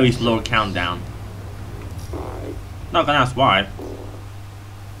a very slow countdown. 5, Not gonna ask why.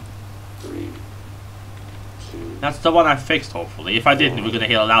 3, 2, That's the one I fixed hopefully. If I didn't, we're gonna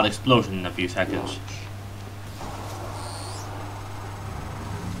hear a loud explosion in a few seconds. launch.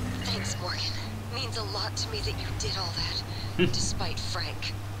 Thanks, Morgan. Means a lot to me that you did all that, despite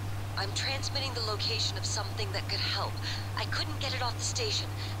Frank. I'm transmitting the location of something that could help. I couldn't get it off the station,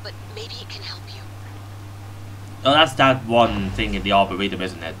 but maybe it can help you. Oh, that's that one thing in the Arboretum,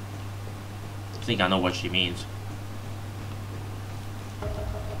 isn't it? I think I know what she means.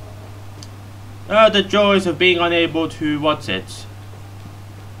 The joys of being unable to, what's it?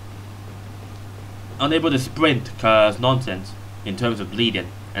 Unable to sprint, cause nonsense, in terms of bleeding.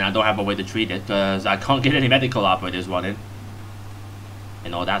 And I don't have a way to treat it, cause I can't get any medical operators running.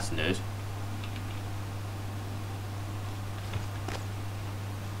 And all that's news.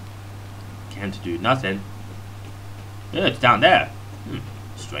 Can't do nothing. Yeah, it's down there.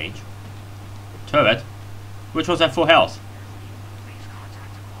 Strange. Turret? Which was at full health?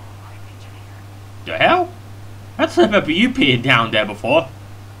 The hell? That's never been you being down there before.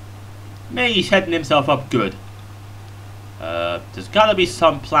 Maybe he's setting himself up good. There's gotta be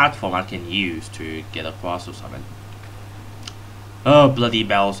some platform I can use to get across or something. Oh, bloody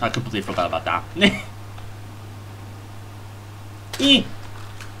bells. I completely forgot about that.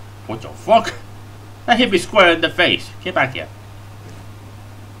 What the fuck? That hit me square in the face. Get back here.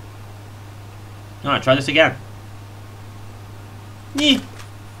 Alright, try this again.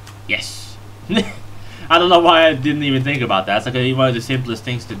 Yes. I don't know why I didn't even think about that. It's like one of the simplest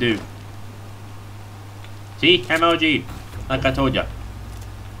things to do. See? MLG. Like I told ya.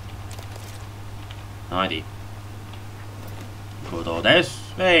 Alrighty. Put all this.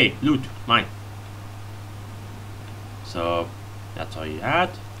 Hey, loot. Mine. So, that's all you had.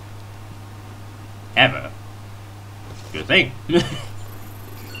 Ever. Good thing.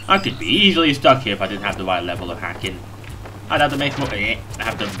 I could be easily stuck here if I didn't have the right level of hacking. I'd have to make more. I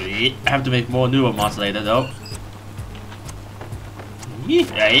have to make more newer mods later though.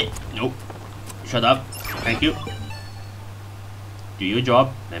 Nope. Shut up. Thank you. Do your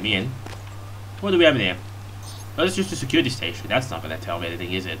job. Let me in. What do we have in here? Oh, it's just a security station. That's not gonna tell me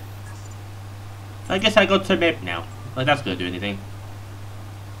anything, is it? I guess I go to MIP now. Like that's gonna do anything.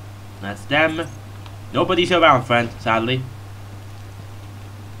 That's them. Nobody's around, friend, sadly.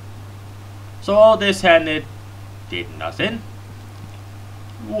 So all this and it did nothing.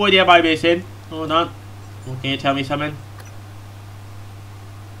 What am I missing? Hold on. Can you tell me something?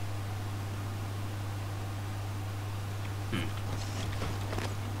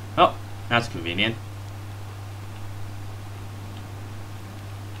 Oh, that's convenient.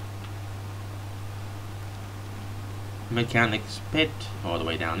 Mechanics pit, all the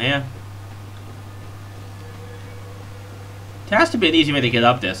way down there. There has to be an easy way to get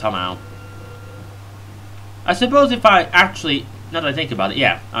up there somehow. I suppose if I actually, now that I think about it,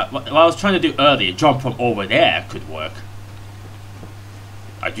 yeah, what I was trying to do earlier, jump from over there, could work.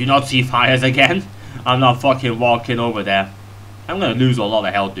 I do not see fires again. I'm not fucking walking over there. I'm gonna lose a lot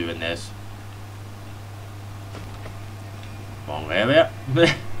of health doing this. Wrong area.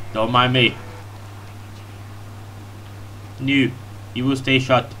 Don't mind me. You will stay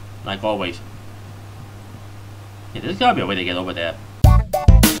shut, like always. Yeah, there's gotta be a way to get over there.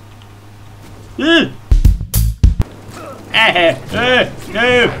 No!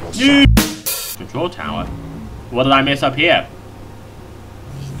 Control tower. What did I miss up here?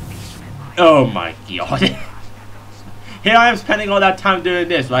 Oh my god. Here I am spending all that time doing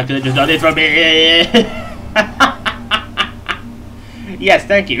this when I could have just done it for me. Yes,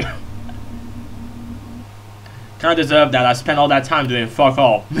 thank you. Kinda deserve that. I spent all that time doing fuck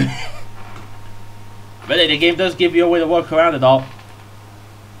all. But the game does give you a way to work around it all.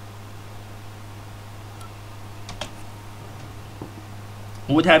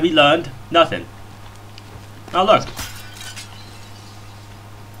 What have we learned? Nothing. Now look.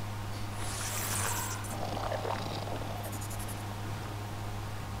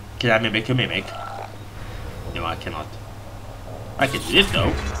 Can I mimic a mimic? No, I cannot. I can do this though.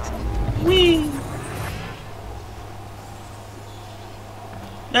 Whee!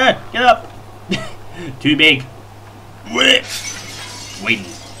 Yeah, get up! Too big. Win.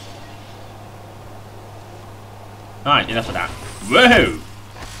 Alright, enough of that. Whoa!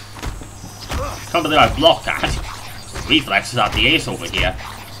 Can't believe I blocked that. Reflexes are the ace over here.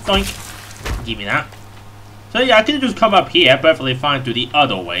 Doink. Give me that. So yeah, I could have just come up here perfectly fine to the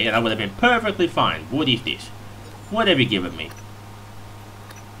other way and I would have been perfectly fine. What is this? What have you given me?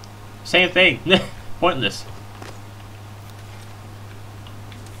 Same thing. Pointless.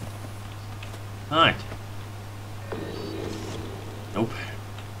 Alright. Nope.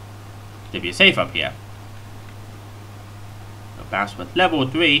 There'd be safe up here. No password. Level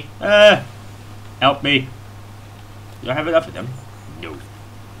 3. Help me. Do I have enough of them? No.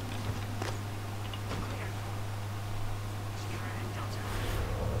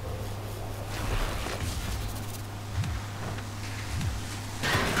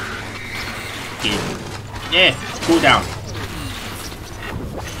 Yeah, cool down.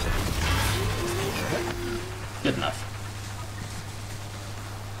 Good enough.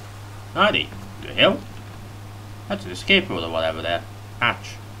 Righty, the hell? That's an escape road or whatever there.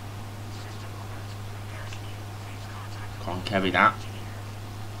 Hatch. Can't carry that.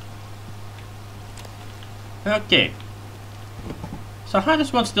 Okay. So how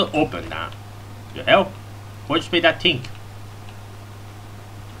does one still open that? The hell? What just made that tink?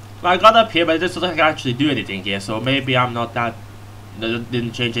 Well, I got up here, but it doesn't like I actually do anything here, so maybe I'm not that...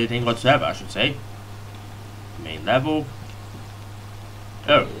 Didn't change anything whatsoever, I should say. Main level.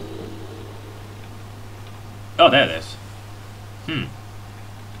 Oh. Oh, there it is.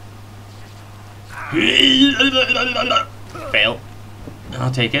 Fail.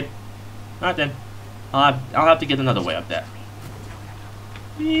 I'll take it. Alright then. I'll have to get another way up there.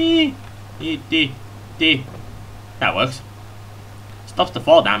 That works. Stops the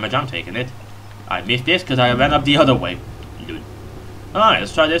fall damage, I'm taking it. I missed this because I ran up the other way. Alright,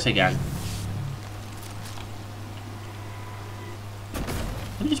 let's try this again.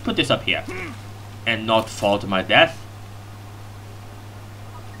 Let me just put this up here. And not fall to my death.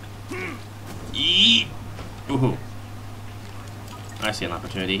 Ooh. I see an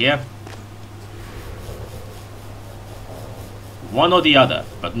opportunity here. One or the other,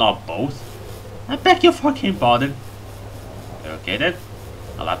 but not both. I beg your fucking pardon. Okay then,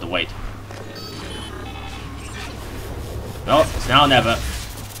 I'll have to wait. No, it's now or never.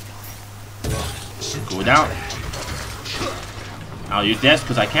 Cool down. I'll use this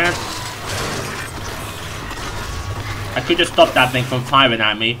because I can. I could just stop that thing from firing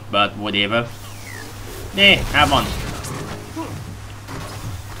at me, but whatever. Nah, have on.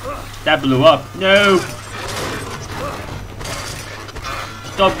 That blew up. No!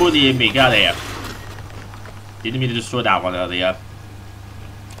 Stop bullying me, get out of here. Didn't mean to destroy that one earlier.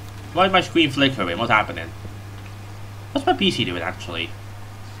 Why is my screen flickering? What's happening? What's my PC doing actually?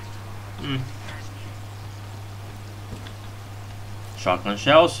 Shotgun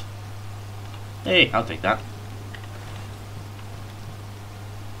shells. Hey, I'll take that.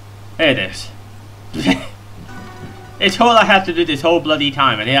 There it is. It's all I have to do this whole bloody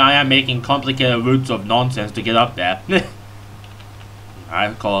time, and here I am making complicated routes of nonsense to get up there.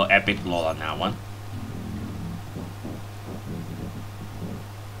 I call epic lol on that one.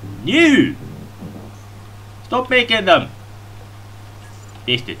 New! Stop making them!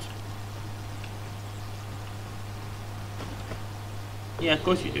 Bastards. Yeah, of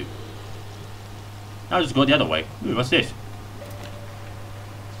course you do. I'll just go the other way. Ooh, what's this?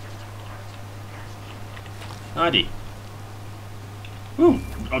 Righty. Ooh,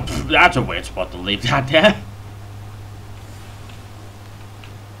 that's a weird spot to leave that there.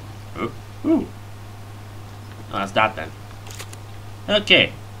 Ooh. Oh, that's that then.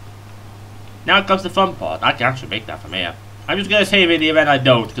 Okay. Now comes the fun part. I can actually make that from here. I'm just gonna save in the event I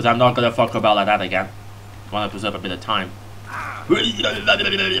don't, because I'm not gonna fuck about like that again. I want to preserve a bit of time.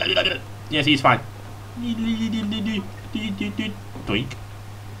 Yes, he's fine. Doink.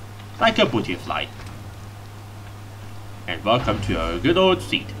 Like a butterfly. And welcome to a good old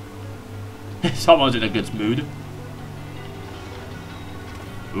seat. Someone's in a good mood.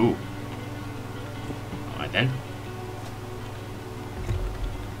 Ooh. Alright then.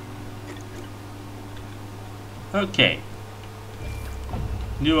 Okay.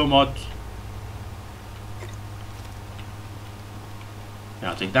 New remote.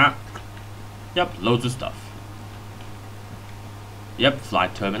 I'll take that. Yep, loads of stuff. Yep,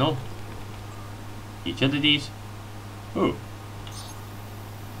 flight terminal. Utilities. Oh.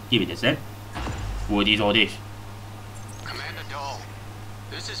 Give me this then. What is all this? Commander Dahl,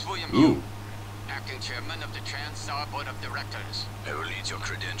 This is William Ooh. Yu, acting chairman of the TranStar Board of Directors. I will need your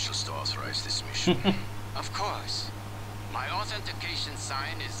credentials to authorize this mission. Of course. My authentication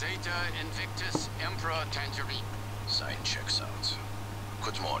sign is Zeta Invictus Emperor Tangerine. Sign checks out.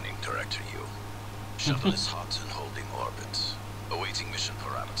 Good morning, Director Yu. Shuttle is hot and holding orbit. Awaiting mission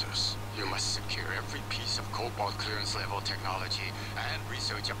parameters. You must secure every piece of Cobalt clearance level technology and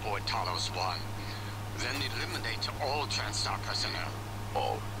research aboard Talos 1. Then eliminate all TranStar personnel.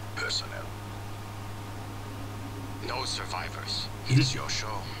 All personnel. No survivors. It's your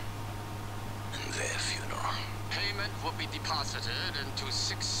show. And their funeral. Payment will be deposited into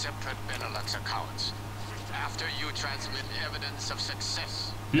 6 separate Benelux accounts. After you transmit evidence of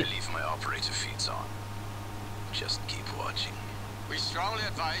success. I leave my operator feeds on. Just keep watching. We strongly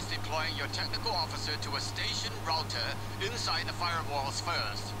advise deploying your technical officer to a station router inside the firewalls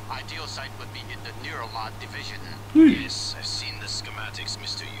first. Ideal site would be in the Neuromod division. Yes, I've seen the schematics,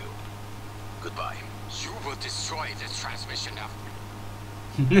 Mr. Yu. Goodbye. You will destroy this transmission now.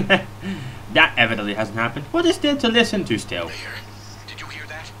 That evidently hasn't happened. What is there to listen to still? Mayor, did you hear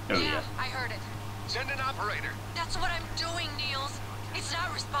that? Oh yeah, yeah. I heard it. Send an operator. That's what I'm doing, Niels. It's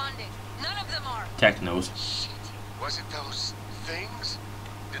not responding. None of them are. Technos. Shit. Was it those things?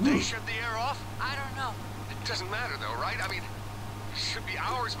 Did they shut the air off? I don't know. It doesn't matter though, right? I mean, it should be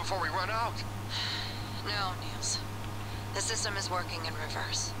hours before we run out. No, Niels. The system is working in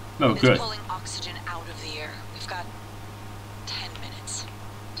reverse. Oh, It's good. pulling oxygen out of the air. We've got 10 minutes.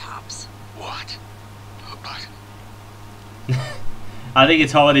 Tops. What? But I think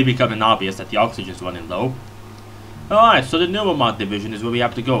it's already becoming obvious that the oxygen's running low. Alright, so the Neuromod division is where we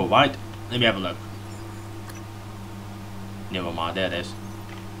have to go, right? Let me have a look. Neuromod, there it is.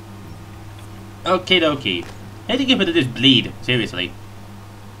 Okie dokie. I had to get rid of this bleed, seriously.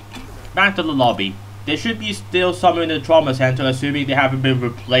 Back to the lobby. There should be still some in the trauma center, assuming they haven't been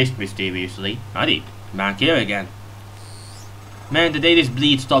replaced mysteriously. Alrighty, back here again. Man, the day this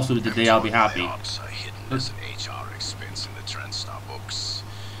bleed stops with the day I'll be happy. Ops are hidden as an HR expense in the TranStar books.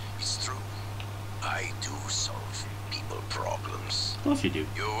 It's true. I do solve people problems. Of course you do.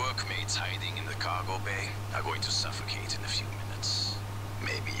 Your workmates hiding in the cargo bay are going to suffocate in a few minutes.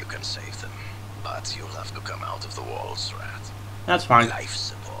 Maybe you can save them, but you'll have to come out of the walls, Rat. That's fine. Life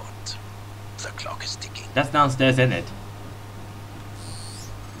support. The clock is ticking. That's downstairs, isn't it?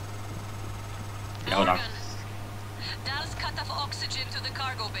 Yeah, hold on. Morgan, Dal's cut off oxygen to the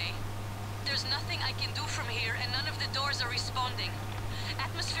cargo bay. There's nothing I can do from here, and none of the doors are responding.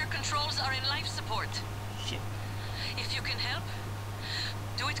 Atmosphere controls are in life support. Shit. If you can help,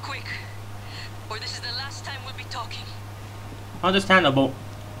 do it quick, or this is the last time we'll be talking. Understandable.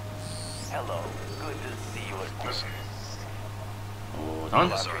 Hello. Good to see you again. listen, Hold on.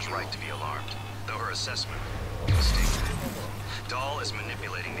 Lazar's right to be alarmed, though her assessment is mistaken. Dahl is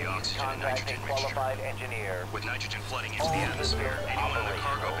manipulating the oxygen and Contact a nitrogen mixture. qualified engineer. With nitrogen flooding into the All atmosphere, clear anyone in the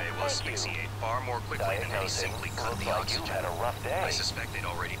cargo operational. bay will Thank you. asphyxiate far more quickly than any Diagnosing. simply cut Looks the like you oxygen. had a rough day. I suspect they'd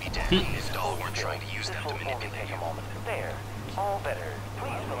already be dead if Dahl weren't trying to use This them to will only manipulate take you. a moment. There. All better.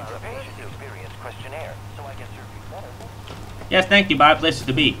 Please fill out a patient experience questionnaire, so I can serve you better. Yes, thank you, bye. Places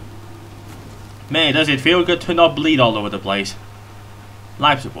to be. Man, does it feel good to not bleed all over the place.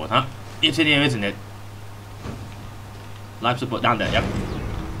 Life support, huh? It's in here, isn't it? Life support down there, yep.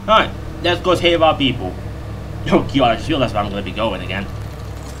 Alright, let's go save our people. Oh god, I feel that's where I'm gonna be going again.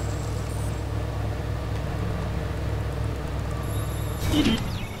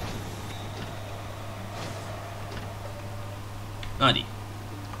 Alrighty.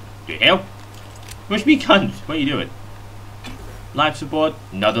 The hell? Push me, cunt! What are you doing? Life support,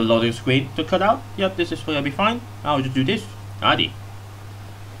 another loading screen to cut out. Yep, this is gonna be fine. I'll just do this. Alrighty.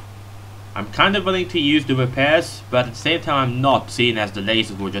 I'm kind of willing to use the repairs, but at the same time I'm not, seeing as the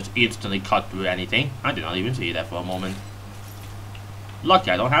lasers will just instantly cut through anything. I did not even see that for a moment.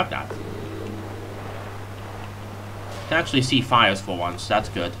 Lucky I don't have that. Can actually see fires for once, that's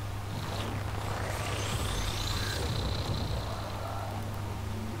good.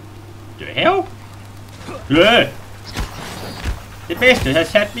 The hell? Yeah. The bastard has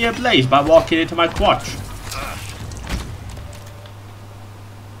set me ablaze by walking into my crotch.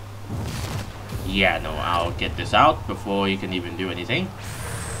 Yeah, no, I'll get this out before you can even do anything.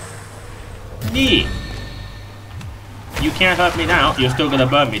 Nee. You can't hurt me now. You're still gonna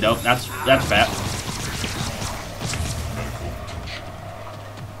burn me though. That's fair.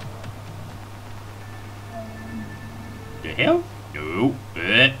 The hell? No.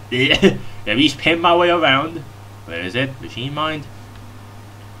 At least pin my way around. Where is it? Machine mind?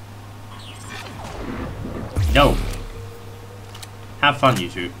 No. Have fun, you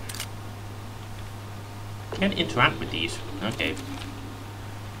two. Can't interact with these. Okay.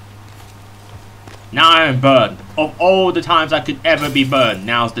 Now I am burned. Of all the times I could ever be burned,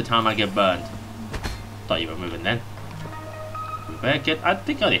 now's the time I get burned. Thought you were moving then. Repair kit? I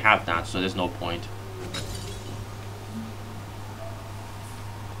think I already have that, so there's no point.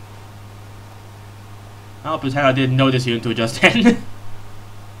 I'll pretend I didn't notice you until just then.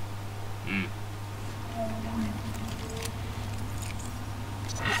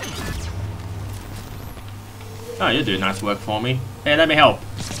 Oh, you're doing nice work for me. Hey, let me help.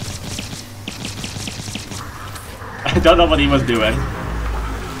 I don't know what he was doing.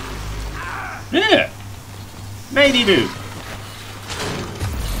 Yeah! Matey boo!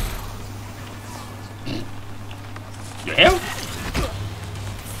 You hell?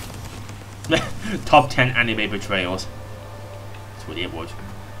 Top 10 anime betrayals. That's what it was.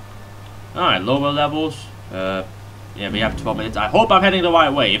 Alright, lower levels. Yeah, we have 12 minutes. I hope I'm heading the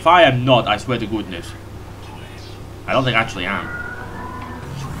right way. If I am not, I swear to goodness. I don't think I actually am.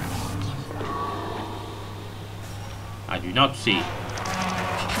 I do not see.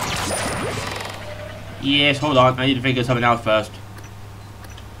 Yes, hold on. I need to figure something out first.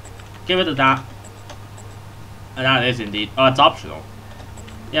 Get rid of that. And that is indeed. Oh, it's optional.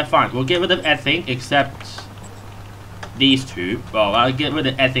 Yeah, fine. We'll get rid of everything except these two. Well, I'll get rid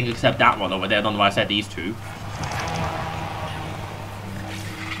of everything except that one over there. I don't know why I said these two.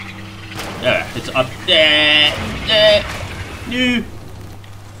 There, it's up there. No.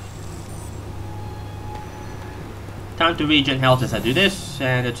 Time to regen health as I do this,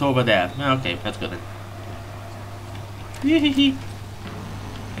 and it's over there. Okay, that's good then.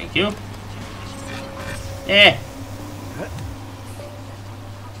 Thank you.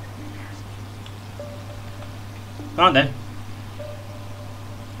 Come on then.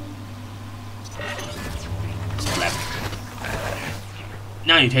 Left.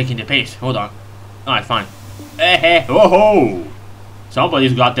 Now you're taking the pace. Hold on. Alright, fine. Oh ho!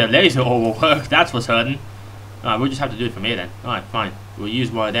 Somebody's got their laser overworked, that's for certain. Alright, we'll just have to do it from here then. Alright, fine. We'll use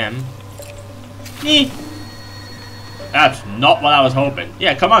one of them. That's not what I was hoping.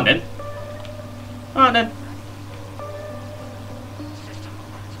 Yeah, come on then. Come on then.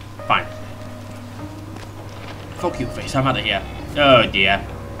 Fine. Fuck you, face. I'm out of here. Oh dear.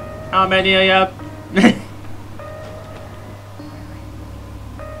 How many are you?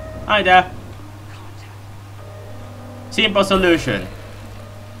 Hi there. Simple solution.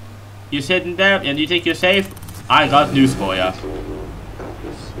 You sitting there and you think you're safe? I got news for you.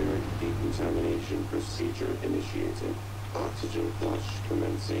 Atmospheric decontamination procedure initiated. Oxygen flush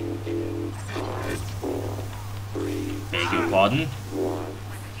commencing in 5, 4, 3, Beg your pardon? 1.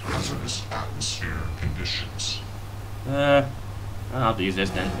 Hazardous atmosphere conditions. I'll have to use this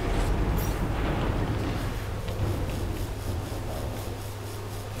then.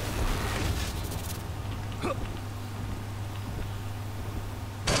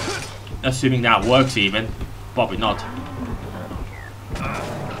 Assuming that works even. Probably not.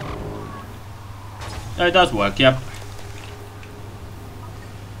 It does work, yep.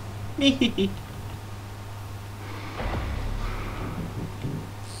 Morgan,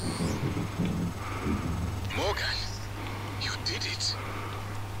 you did it.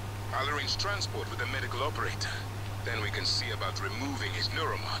 I'll arrange transport with the medical operator. Then we can see about removing his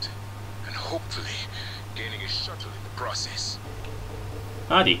neuromod. And hopefully gaining his shuttle in the process.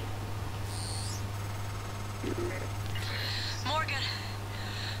 Howdy. Morgan,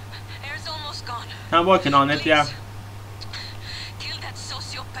 air's almost gone. I'm working on it, yeah. Kill that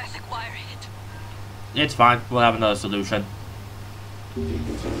sociopathic wirehead. It's fine. We'll have another solution.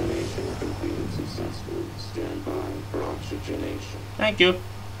 Decontamination completed successfully. Stand by for oxygenation. Thank you.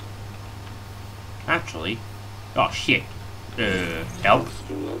 Actually. Oh shit. Help.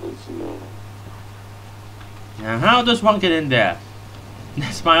 Oxygen levels low. Now how does one get in there?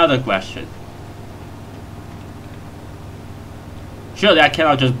 That's my other question. Surely I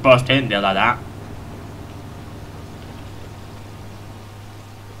cannot just bust in there like that.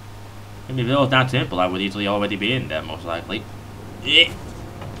 Maybe if it was that simple, I would easily already be in there, most likely.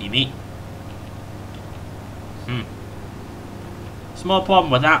 Gimme. Small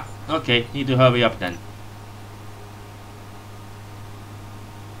problem with that. Okay, need to hurry up then.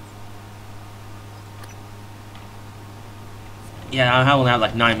 Yeah, I only have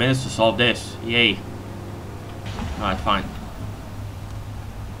like 9 minutes to solve this. Yay. Alright, fine.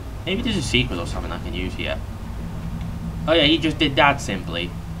 Maybe there's a secret or something I can use here. Oh yeah, he just did that simply.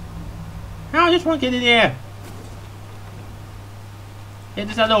 Now I just want to get in here. Yeah,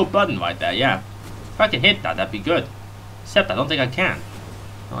 there's that little button right there, yeah. If I can hit that, that'd be good. Except I don't think I can.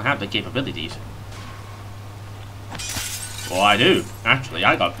 I don't have the capabilities. Well, I do. Actually,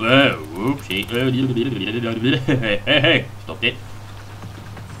 I got... Oopsie. Hey, stopped it.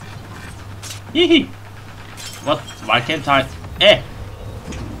 Hee. What? Why can't I? Eh.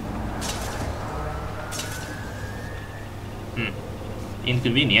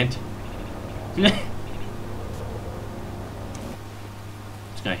 Inconvenient. It's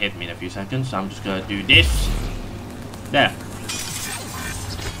gonna hit me in a few seconds, so I'm just gonna do this. There.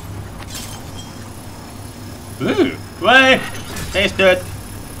 Ooh. Wait. Taste it.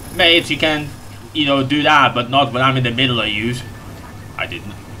 Mate, you can, you know, do that, but not when I'm in the middle of use. I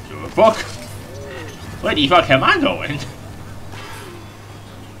didn't give a fuck. Where the fuck am I going?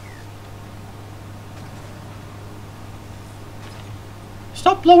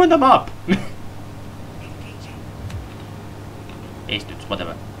 Stop blowing them up! Bastards,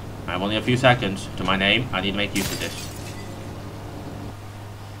 whatever. I have only a few seconds to my name. I need to make use of this.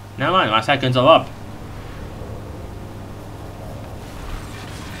 Never mind, my seconds are up.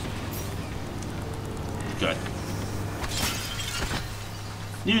 Good.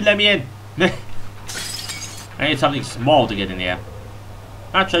 You let me in! I need something small to get in here.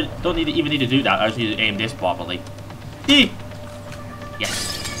 Actually, don't even need to do that. I just need to aim this properly. Eee!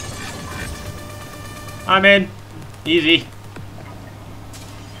 Yes. I'm in. Easy.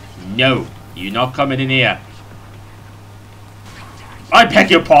 No, you're not coming in here. I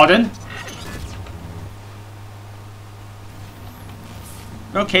beg your pardon.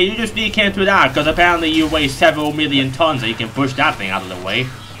 Okay, you just need to can't do that because apparently you weigh several million tons and you can push that thing out of the way.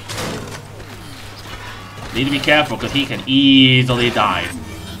 Need to be careful because he can easily die.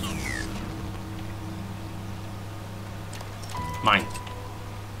 Mine.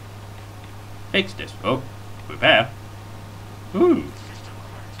 Fix this. Oh, repair. Ooh.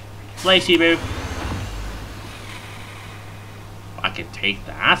 Lacy boo. I can take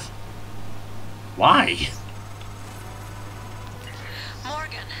that. Why?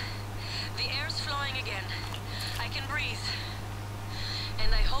 Morgan, the air's flowing again. I can breathe.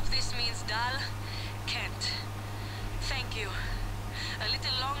 And I hope this means Dal can't. Thank you. A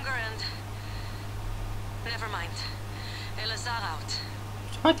little longer and... Never mind. Elazar out.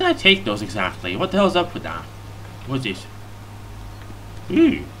 Why did I take those exactly? What the hell's up with that? What's this?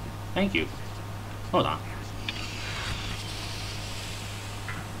 Ooh, thank you. Hold on.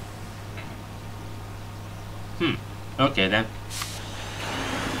 Okay then.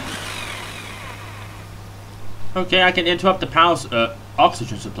 Okay, I can interrupt the power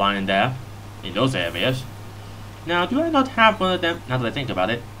oxygen supply in there, in those areas. Now, do I not have one of them? Now that I think about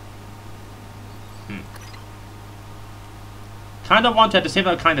it. Kind of want to at the same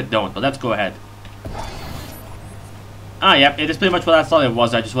time, kind of don't, but let's go ahead. Ah, yep, it is pretty much what I thought it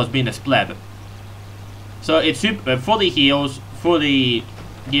was. I just was being a spleb. So it fully heals, fully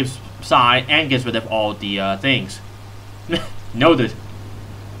gives psi, and gets rid of all the things. Noted.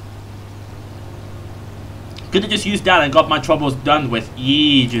 Could have just used that and got my troubles done with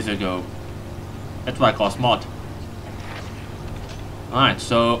ages ago. That's what I call smart. Alright,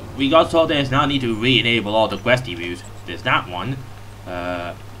 so we got all this. Now I need to re-enable all the questy views. There's that one.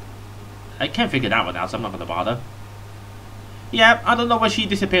 I can't figure that one out, so I'm not gonna bother. Yeah, I don't know where she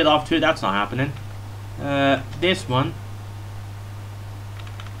disappeared off to. That's not happening. This one.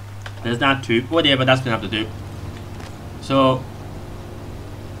 There's that too. Whatever, that's gonna have to do. So,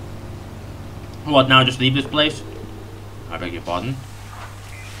 what now? Just leave this place? I beg your pardon.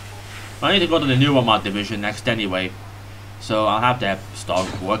 I need to go to the newer mod division next anyway. So I'll have to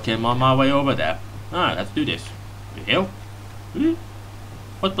start working on my way over there. Alright, let's do this. The hill?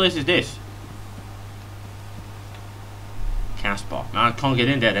 What place is this? Casper. I can't get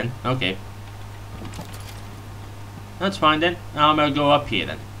in there then. Okay. That's fine then. I'm gonna go up here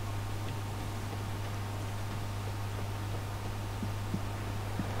then.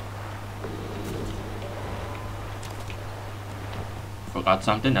 Forgot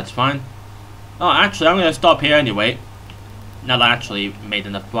something, that's fine. Oh, actually, I'm gonna stop here anyway. Now that I actually made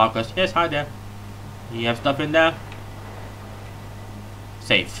enough progress. Yes, hi there. You have stuff in there?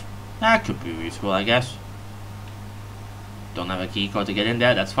 Safe. That could be useful, I guess. Don't have a key card to get in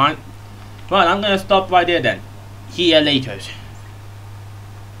there, that's fine. Right, I'm gonna stop right there then. See ya later.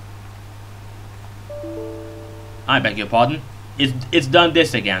 I beg your pardon. It's done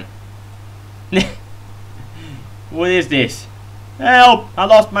this again. What is this? Help! I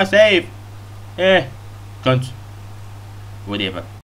lost my save. Cunt. Whatever.